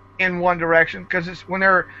in one direction because it's when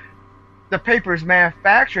the paper is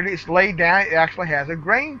manufactured, it's laid down. It actually has a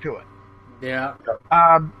grain to it. Yeah.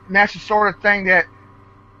 That's the sort of thing that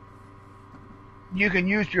you can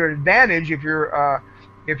use to your advantage if you're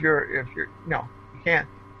no, you can't.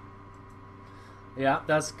 Yeah,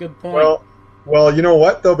 that's a good point. Well, you know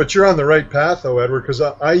what though? But you're on the right path though, Edward, because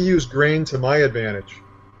I use grain to my advantage.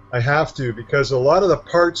 I have to, because a lot of the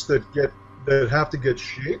parts that have to get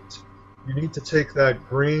shaped, you need to take that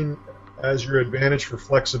grain as your advantage for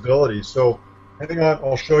flexibility. So, hang on,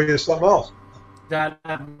 I'll show you something else.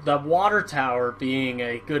 The water tower being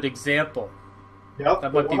a good example. Yep,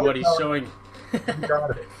 That might be what he's showing. You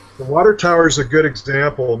got it. The water tower is a good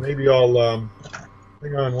example. Maybe I'll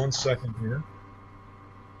hang on one second here.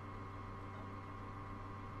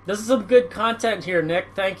 This is some good content here, Nick.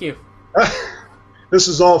 Thank you. This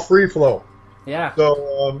is all free flow. Yeah.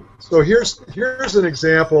 So here's an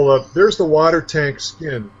example of, there's the water tank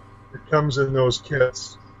skin that comes in those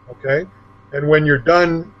kits. Okay, and when you're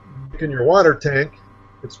done making your water tank,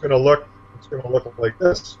 it's going to look like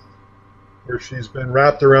this, where she's been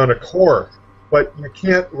wrapped around a core. But you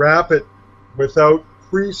can't wrap it without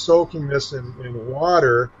pre-soaking this in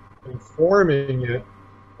water and forming it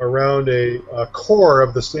around a core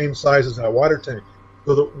of the same size as that water tank.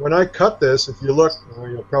 So that when I cut this, if you look, well,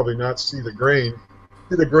 you'll probably not see the grain.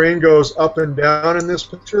 See, the grain goes up and down in this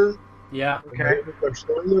picture? Yeah. Okay. I'm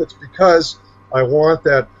showing you, it's because I want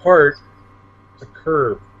that part to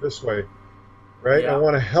curve this way, right? Yeah. I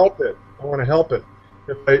want to help it.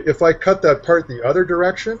 If I cut that part the other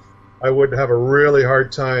direction, I would have a really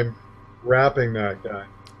hard time wrapping that guy.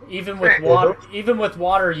 Even with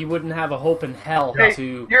water, you wouldn't have a hope in hell Hey,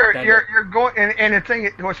 to. you're going, and the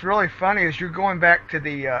thing, what's really funny is you're going back to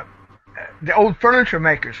the old furniture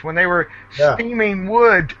makers when they were steaming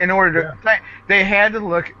wood in order to. They had to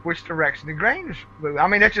look at which direction the grain was moving. I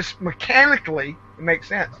mean, that just mechanically it makes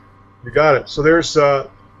sense. You got it. So there's a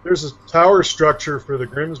tower structure for the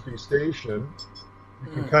Grimsby station.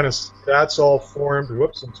 You can kind of, that's all formed.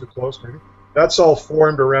 Whoops, I'm too close. Maybe that's all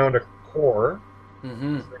formed around a core.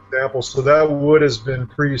 Mm-hmm. For example, so that wood has been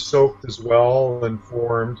pre-soaked as well and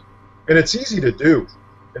formed, and it's easy to do.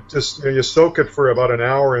 It just, you soak it for about an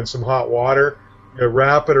hour in some hot water. You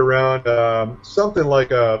wrap it around something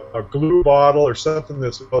like a glue bottle or something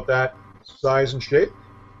that's about that size and shape.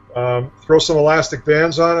 Throw some elastic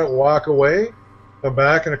bands on it, walk away, come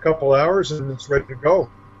back in a couple hours, and it's ready to go.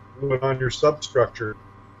 Glue it on your substructure.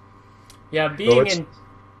 Yeah, being in.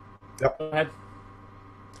 Yep. Go ahead.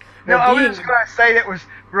 No, Well, I was just going to say that was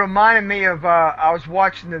reminding me of. I was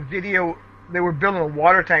watching the video. They were building a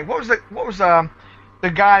water tank. What was the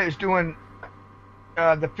guy that was doing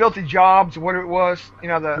the filthy jobs or whatever it was? You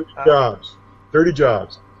know, the dirty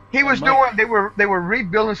jobs. He was doing. They were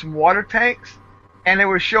rebuilding some water tanks, and they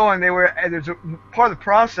were showing there's a part of the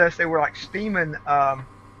process. They were like steaming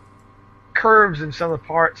curves in some of the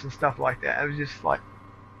parts and stuff like that. It was just like,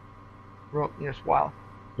 real, it's wild.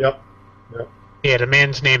 Yep. Yeah, the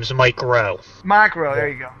man's name's Mike Rowe. Micro, there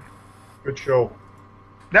you go. Good show.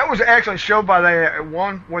 That was actually a show by the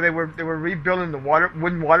one where they were rebuilding the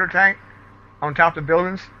wooden water tank on top of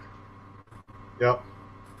buildings. Yep.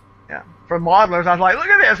 Yeah. For modelers, I was like, look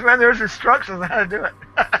at this, man. There's instructions on how to do it.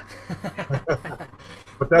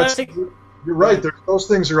 But you're right. Those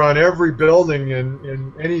things are on every building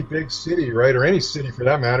in any big city, right, or any city for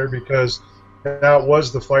that matter, because that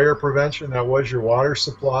was the fire prevention, that was your water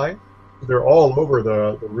supply. They're all over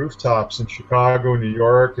the rooftops in Chicago, New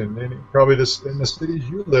York, and probably in the cities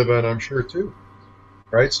you live in, I'm sure, too.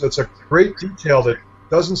 Right? So it's a great detail that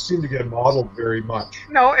doesn't seem to get modeled very much.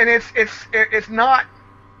 No, and it's not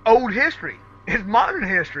old history. It's modern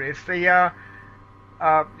history. It's the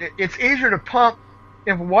it's easier to pump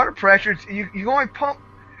if water pressure. You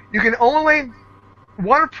can only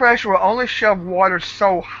water pressure will only shove water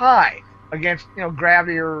so high against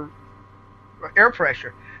gravity or air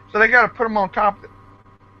pressure. So they got to put them on top of it.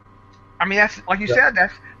 I mean, that's like you said.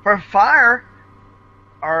 That's for fire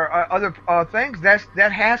or other things.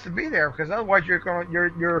 That has to be there, because otherwise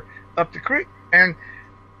you're up the creek. And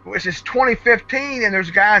this is 2015, and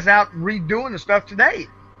there's guys out redoing the stuff today.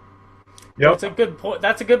 Yep. That's a good point.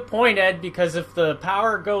 That's a good point, Ed. Because if the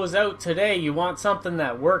power goes out today, you want something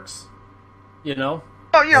that works. Well,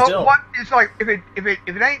 what it's like. If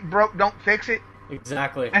it ain't broke, don't fix it.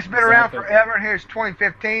 Exactly. It's been around forever, and here's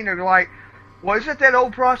 2015. They're like, well, isn't that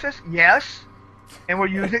old process? Yes, and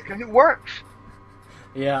we'll use it because it works.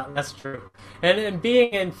 Yeah, that's true. And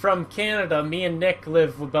being from Canada, me and Nick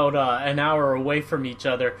live about an hour away from each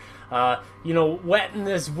other. Wetting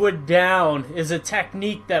this wood down is a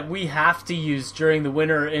technique that we have to use during the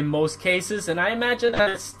winter in most cases, and I imagine that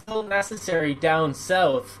it's still necessary down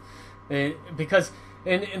south, because.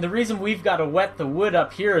 And the reason we've got to wet the wood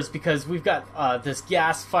up here is because we've got this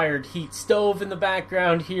gas-fired heat stove in the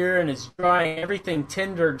background here, and it's drying everything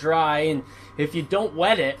tinder dry. And if you don't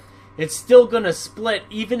wet it, it's still going to split,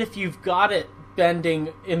 even if you've got it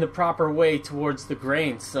bending in the proper way towards the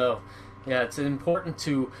grain. So, yeah, it's important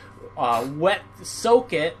to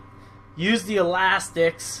soak it, use the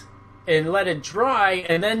elastics, and let it dry,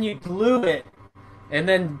 and then you glue it, and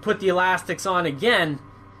then put the elastics on again.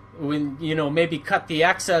 When maybe cut the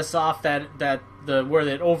excess off where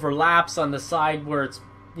it overlaps on the side where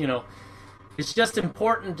it's just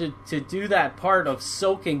important to do that part of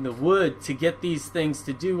soaking the wood to get these things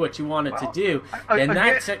to do what you want it to do. And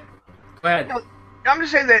that's it. Go ahead. I'm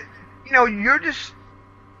just saying that you're just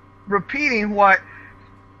repeating what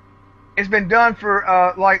has been done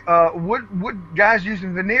for wood guys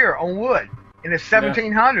using veneer on wood in the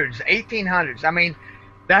 1700s, 1800s. I mean,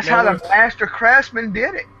 that's how the master craftsmen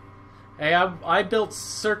did it. Hey, I built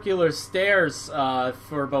circular stairs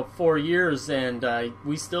for about 4 years, and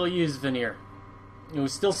we still use veneer. We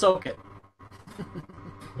still soak it.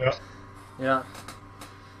 Yeah. Yeah.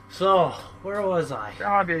 So, where was I? There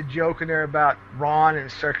ought to be a joke in there about Ron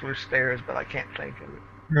and circular stairs, but I can't think of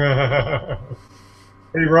it.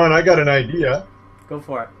 Hey, Ron, I got an idea. Go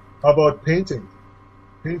for it. How about painting?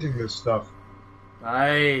 Painting this stuff.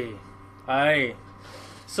 Aye.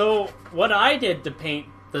 So, what I did to paint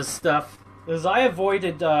this stuff is I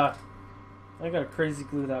avoided I gotta crazy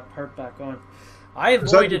glue that part back on. I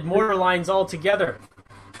avoided mortar lines altogether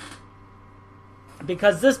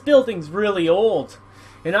because this building's really old,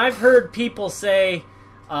 and I've heard people say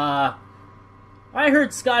I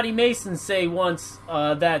heard Scotty Mason say once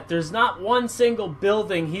that there's not one single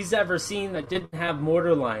building he's ever seen that didn't have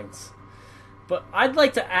mortar lines. But I'd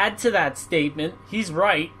like to add to that statement. He's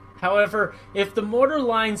right. However, if the mortar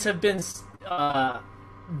lines have been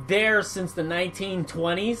there since the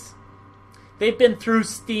 1920s. They've been through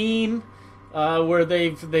steam, where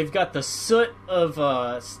they've got the soot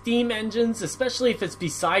of steam engines, especially if it's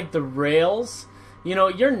beside the rails.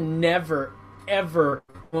 You're never ever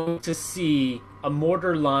going to see a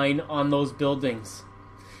mortar line on those buildings.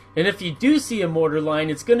 And if you do see a mortar line,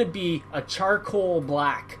 it's going to be a charcoal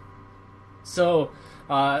black. So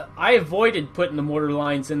I avoided putting the mortar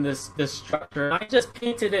lines in this structure. I just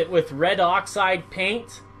painted it with red oxide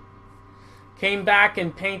paint. Came back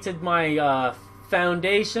and painted my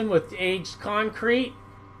foundation with aged concrete.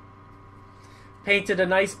 Painted a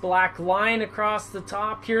nice black line across the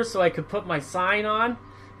top here so I could put my sign on.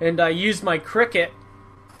 And I used my Cricut.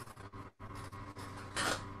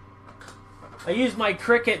 I used my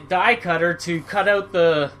Cricut die cutter to cut out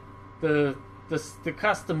the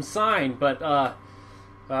custom sign, but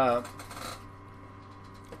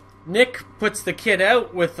Nick puts the kit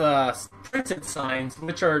out with printed signs,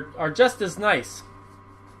 which are just as nice.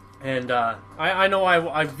 And I know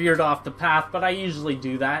I veered off the path, but I usually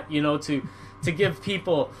do that, to give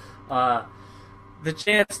people the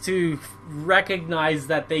chance to recognize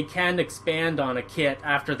that they can expand on a kit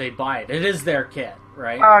after they buy it. It is their kit,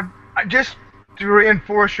 right? Just to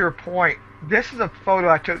reinforce your point, this is a photo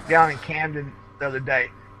I took down in Camden the other day.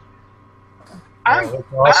 That's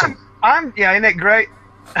awesome. Isn't that great?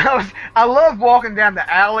 I love walking down the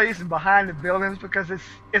alleys and behind the buildings because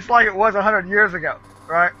it's like it was 100 years ago,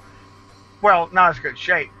 right? Well, not as good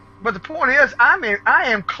shape, but the point is, I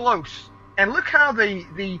am close, and look how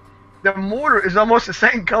the mortar is almost the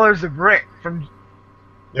same color as the brick from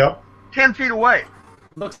 10 feet away.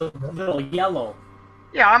 Looks a little yellow.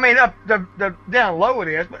 Yeah, I mean up the down low it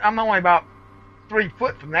is, but I'm only about 3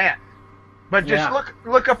 foot from that. But just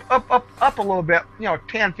look up a little bit,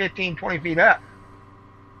 10, 15, 20 feet up.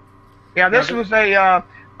 Yeah, this was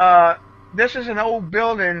this is an old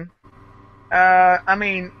building. I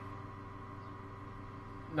mean.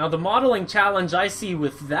 Now the modeling challenge I see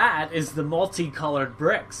with that is the multicolored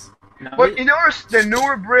bricks. But you notice the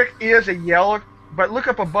newer brick is a yellow, but look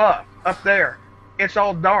up above, up there, it's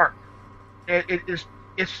all dark. It's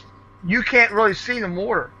you can't really see the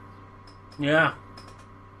mortar. Yeah.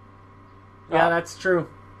 Yeah, that's true.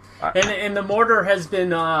 And the mortar has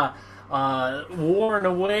been worn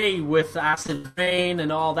away with acid rain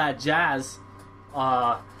and all that jazz,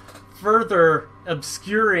 further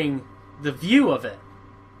obscuring the view of it.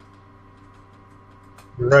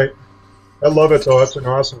 You're right. I love it, though. That's an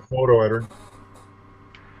awesome photo, Edward.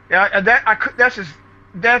 Yeah, that's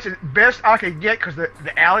the best I could get because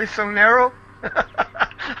the alley's so narrow.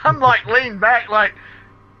 I'm like leaning back, like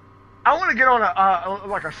I want to get on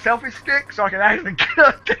like a selfie stick so I can actually get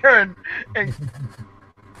up there and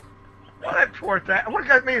well, that poor thing. What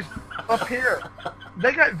got me is up here.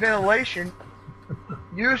 They got ventilation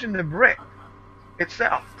using the brick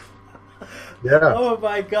itself. Yeah. Oh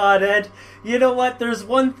my God, Ed. You know what? There's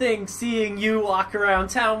one thing seeing you walk around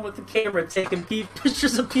town with the camera taking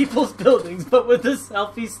pictures of people's buildings, but with a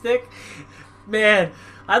selfie stick, man,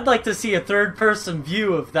 I'd like to see a third-person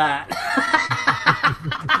view of that.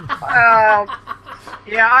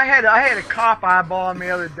 Yeah, I had a cop eyeballing me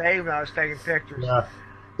the other day when I was taking pictures. Yeah.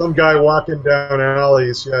 Some guy walking down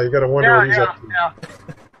alleys. Yeah, you got to wonder what he's up to. Yeah.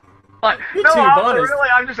 Like,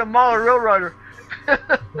 I'm just a model railroader.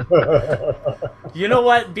 You know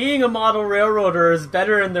what? Being a model railroader is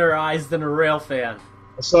better in their eyes than a rail fan.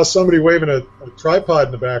 I saw somebody waving a tripod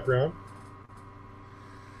in the background.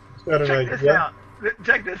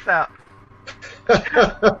 Check this out.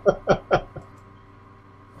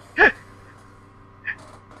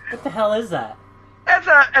 What the hell is that?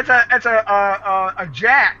 It's a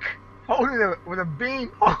jack holding with a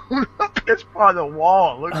beam holding up this part of the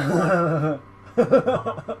wall. Look at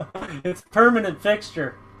It's a permanent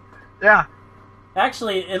fixture. Yeah.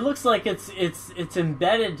 Actually, it looks like it's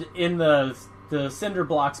embedded in the cinder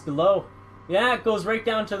blocks below. Yeah, it goes right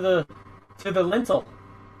down to the lintel.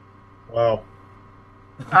 Wow.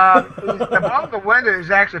 The bottom of the window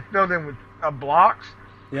is actually filled in with blocks.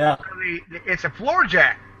 Yeah. It's a floor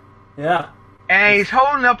jack. Yeah. And he's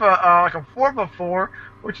holding up like a 4x4,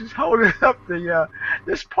 which is holding up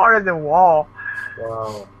this part of the wall.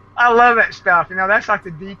 Wow. I love that stuff. That's like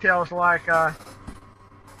the details. Like,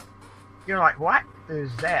 like what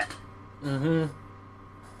is that? Mm-hmm.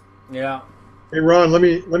 Yeah. Hey Ron, let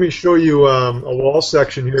me show you a wall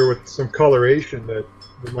section here with some coloration that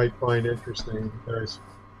you might find interesting, guys.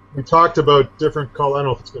 We talked about different color. I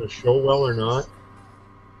don't know if it's going to show well or not.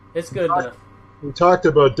 It's good. We talked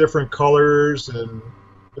about different colors and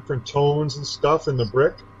different tones and stuff in the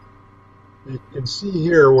brick. You can see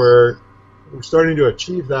here where we're starting to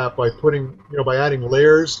achieve that by by adding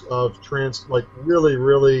layers of really,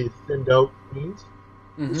 really thinned out paint.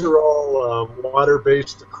 Mm-hmm. These are all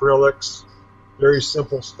water-based acrylics, very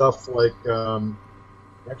simple stuff like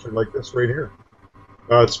actually like this right here.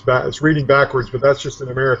 It's reading backwards, but that's just an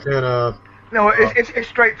Americana. No, it's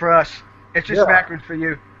straight for us. It's just backwards for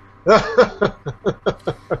you. That's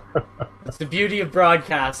the beauty of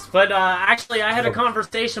broadcast. But actually, I had a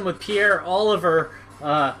conversation with Pierre Oliver.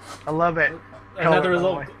 I love it. Another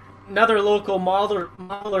local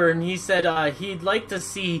modeler, and he said he'd like to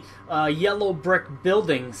see yellow brick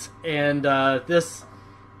buildings, and the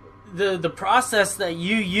process that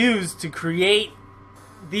you use to create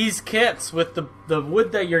these kits with the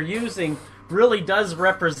wood that you're using really does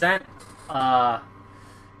represent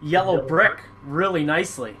yellow brick really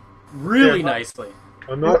nicely. Nicely.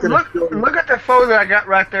 I'm not going to look at the photo I got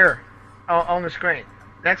right there on the screen.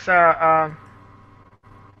 That's how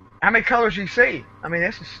many colors you see? I mean,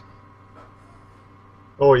 this is.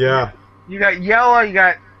 Oh yeah. You got yellow. You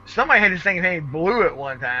got somebody had this thing named blue at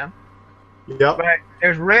one time. Yep. But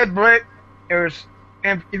there's red brick.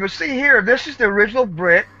 And you can see here. This is the original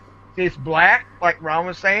brick. It's black, like Ron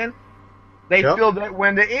was saying. They filled that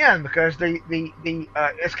window in because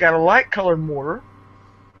it's got a light colored mortar.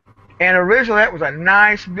 And originally that was a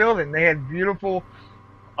nice building. They had beautiful,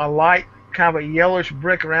 a light kind of a yellowish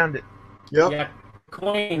brick around it. Yep. Yeah,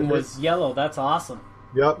 coin was yellow. That's awesome.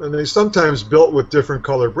 Yep, and they sometimes built with different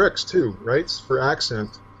color bricks too, right? For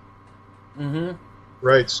accent. Mm-hmm.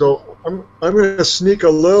 Right. So I'm going to sneak a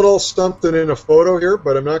little something in a photo here,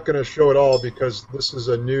 but I'm not going to show it all because this is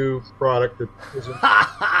a new product that isn't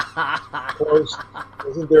close,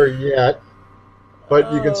 isn't there yet.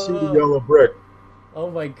 But you can see the yellow brick. Oh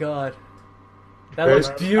my God, that Okay. looks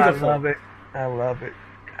beautiful. I love it. I love it.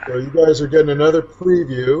 So you guys are getting another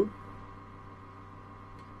preview.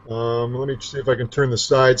 Let me see if I can turn the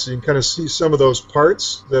side so you can kind of see some of those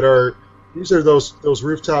parts that are. These are those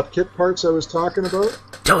rooftop kit parts I was talking about.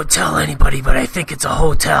 Don't tell anybody, but I think it's a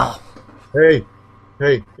hotel. Hey,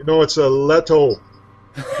 you know it's a Leto.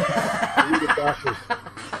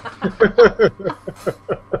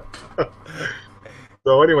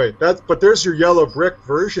 So anyway, but there's your yellow brick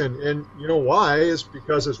version, and you know why is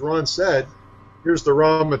because, as Ron said, here's the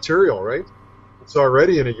raw material, right? It's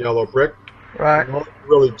already in a yellow brick. Right. And all you're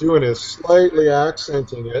really doing is slightly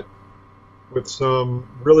accenting it with some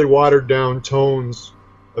really watered down tones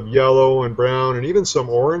of yellow and brown, and even some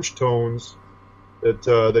orange tones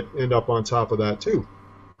that end up on top of that too.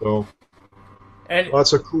 So And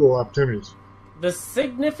lots of cool opportunities. the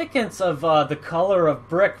significance of the color of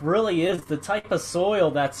brick really is the type of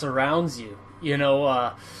soil that surrounds you. You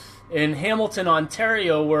know, in Hamilton,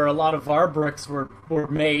 Ontario, where a lot of our bricks were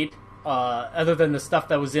made, other than the stuff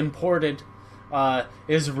that was imported,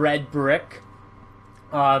 is red brick.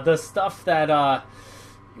 The stuff that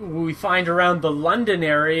we find around the London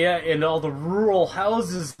area in all the rural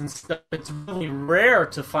houses and stuff, it's really rare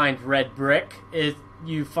to find red brick.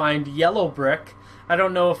 You find yellow brick. I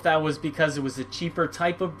don't know if that was because it was a cheaper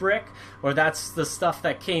type of brick, or that's the stuff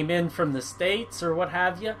that came in from the States, or what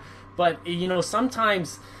have you. But, you know,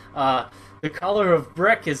 sometimes the color of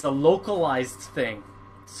brick is a localized thing.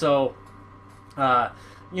 So,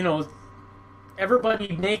 you know,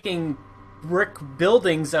 everybody making brick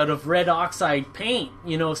buildings out of red oxide paint,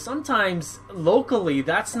 you know, sometimes locally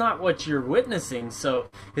that's not what you're witnessing. So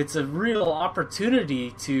it's a real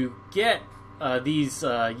opportunity to get these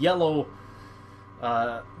yellow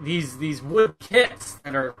these wood kits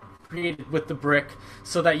that are created with the brick,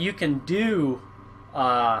 so that you can do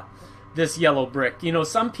this yellow brick. You know,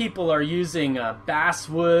 some people are using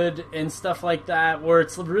basswood and stuff like that, where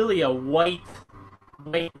it's really a white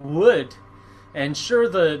wood. And sure,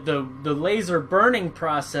 the laser burning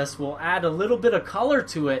process will add a little bit of color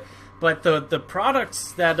to it, but the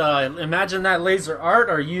products that Imagine That Laser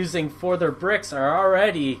Art are using for their bricks are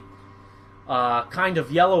already kind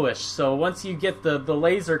of yellowish. So once you get the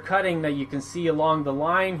laser cutting that you can see along the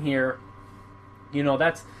line here, you know,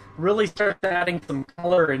 that's really starts adding some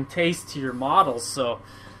color and taste to your models. So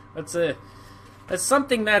that's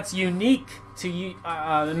something that's unique to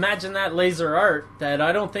Imagine That Laser Art that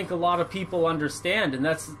I don't think a lot of people understand, and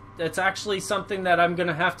that's actually something that I'm going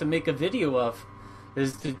to have to make a video of,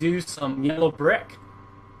 is to do some yellow brick.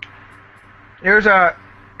 There's a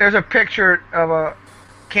picture of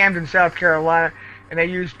Camden, South Carolina, and they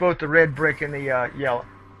used both the red brick and the yellow.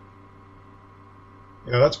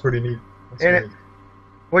 Yeah, that's pretty neat.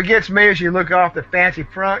 What gets me is you look off the fancy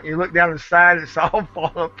front, you look down the side, it's all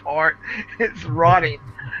falling apart. It's rotting.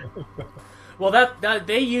 Well, that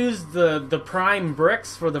they used the prime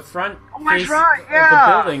bricks for the front face right, of yeah.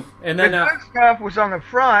 the building, and then the good stuff was on the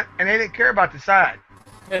front, and they didn't care about the side.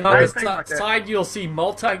 and on the side you'll see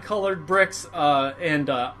multicolored bricks and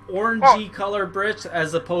orangey colored bricks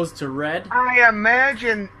as opposed to red. I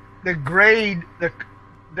imagine the grade, the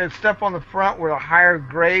stuff on the front were a higher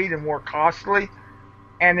grade and more costly,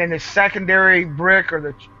 and then the secondary brick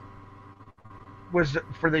was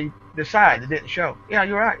for the side that didn't show. Yeah,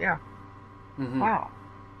 you're right. Yeah. Mm-hmm. Wow.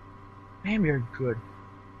 Damn, you're good.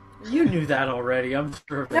 You knew that already, I'm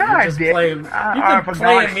sure. Yeah, I You've did. been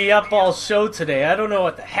playing me up all show today. I don't know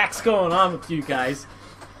what the heck's going on with you guys.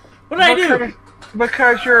 What did I do?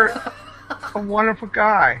 Because you're a wonderful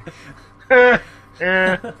guy. This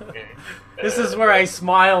is where I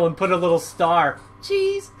smile and put a little star.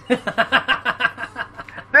 Cheese. There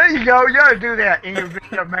you go. You gotta do that in your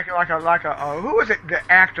video. Make it like a who was it? The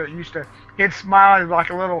actor used to. He'd smile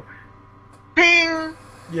like a little ping.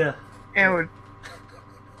 Yeah. And it would.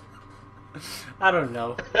 I don't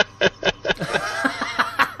know.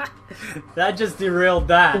 That just derailed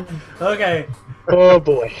that. Okay. Oh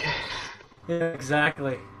boy. Yeah,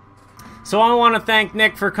 exactly. So I want to thank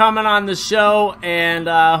Nick for coming on the show, and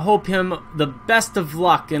hope him the best of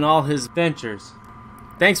luck in all his ventures.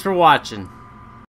 Thanks for watching.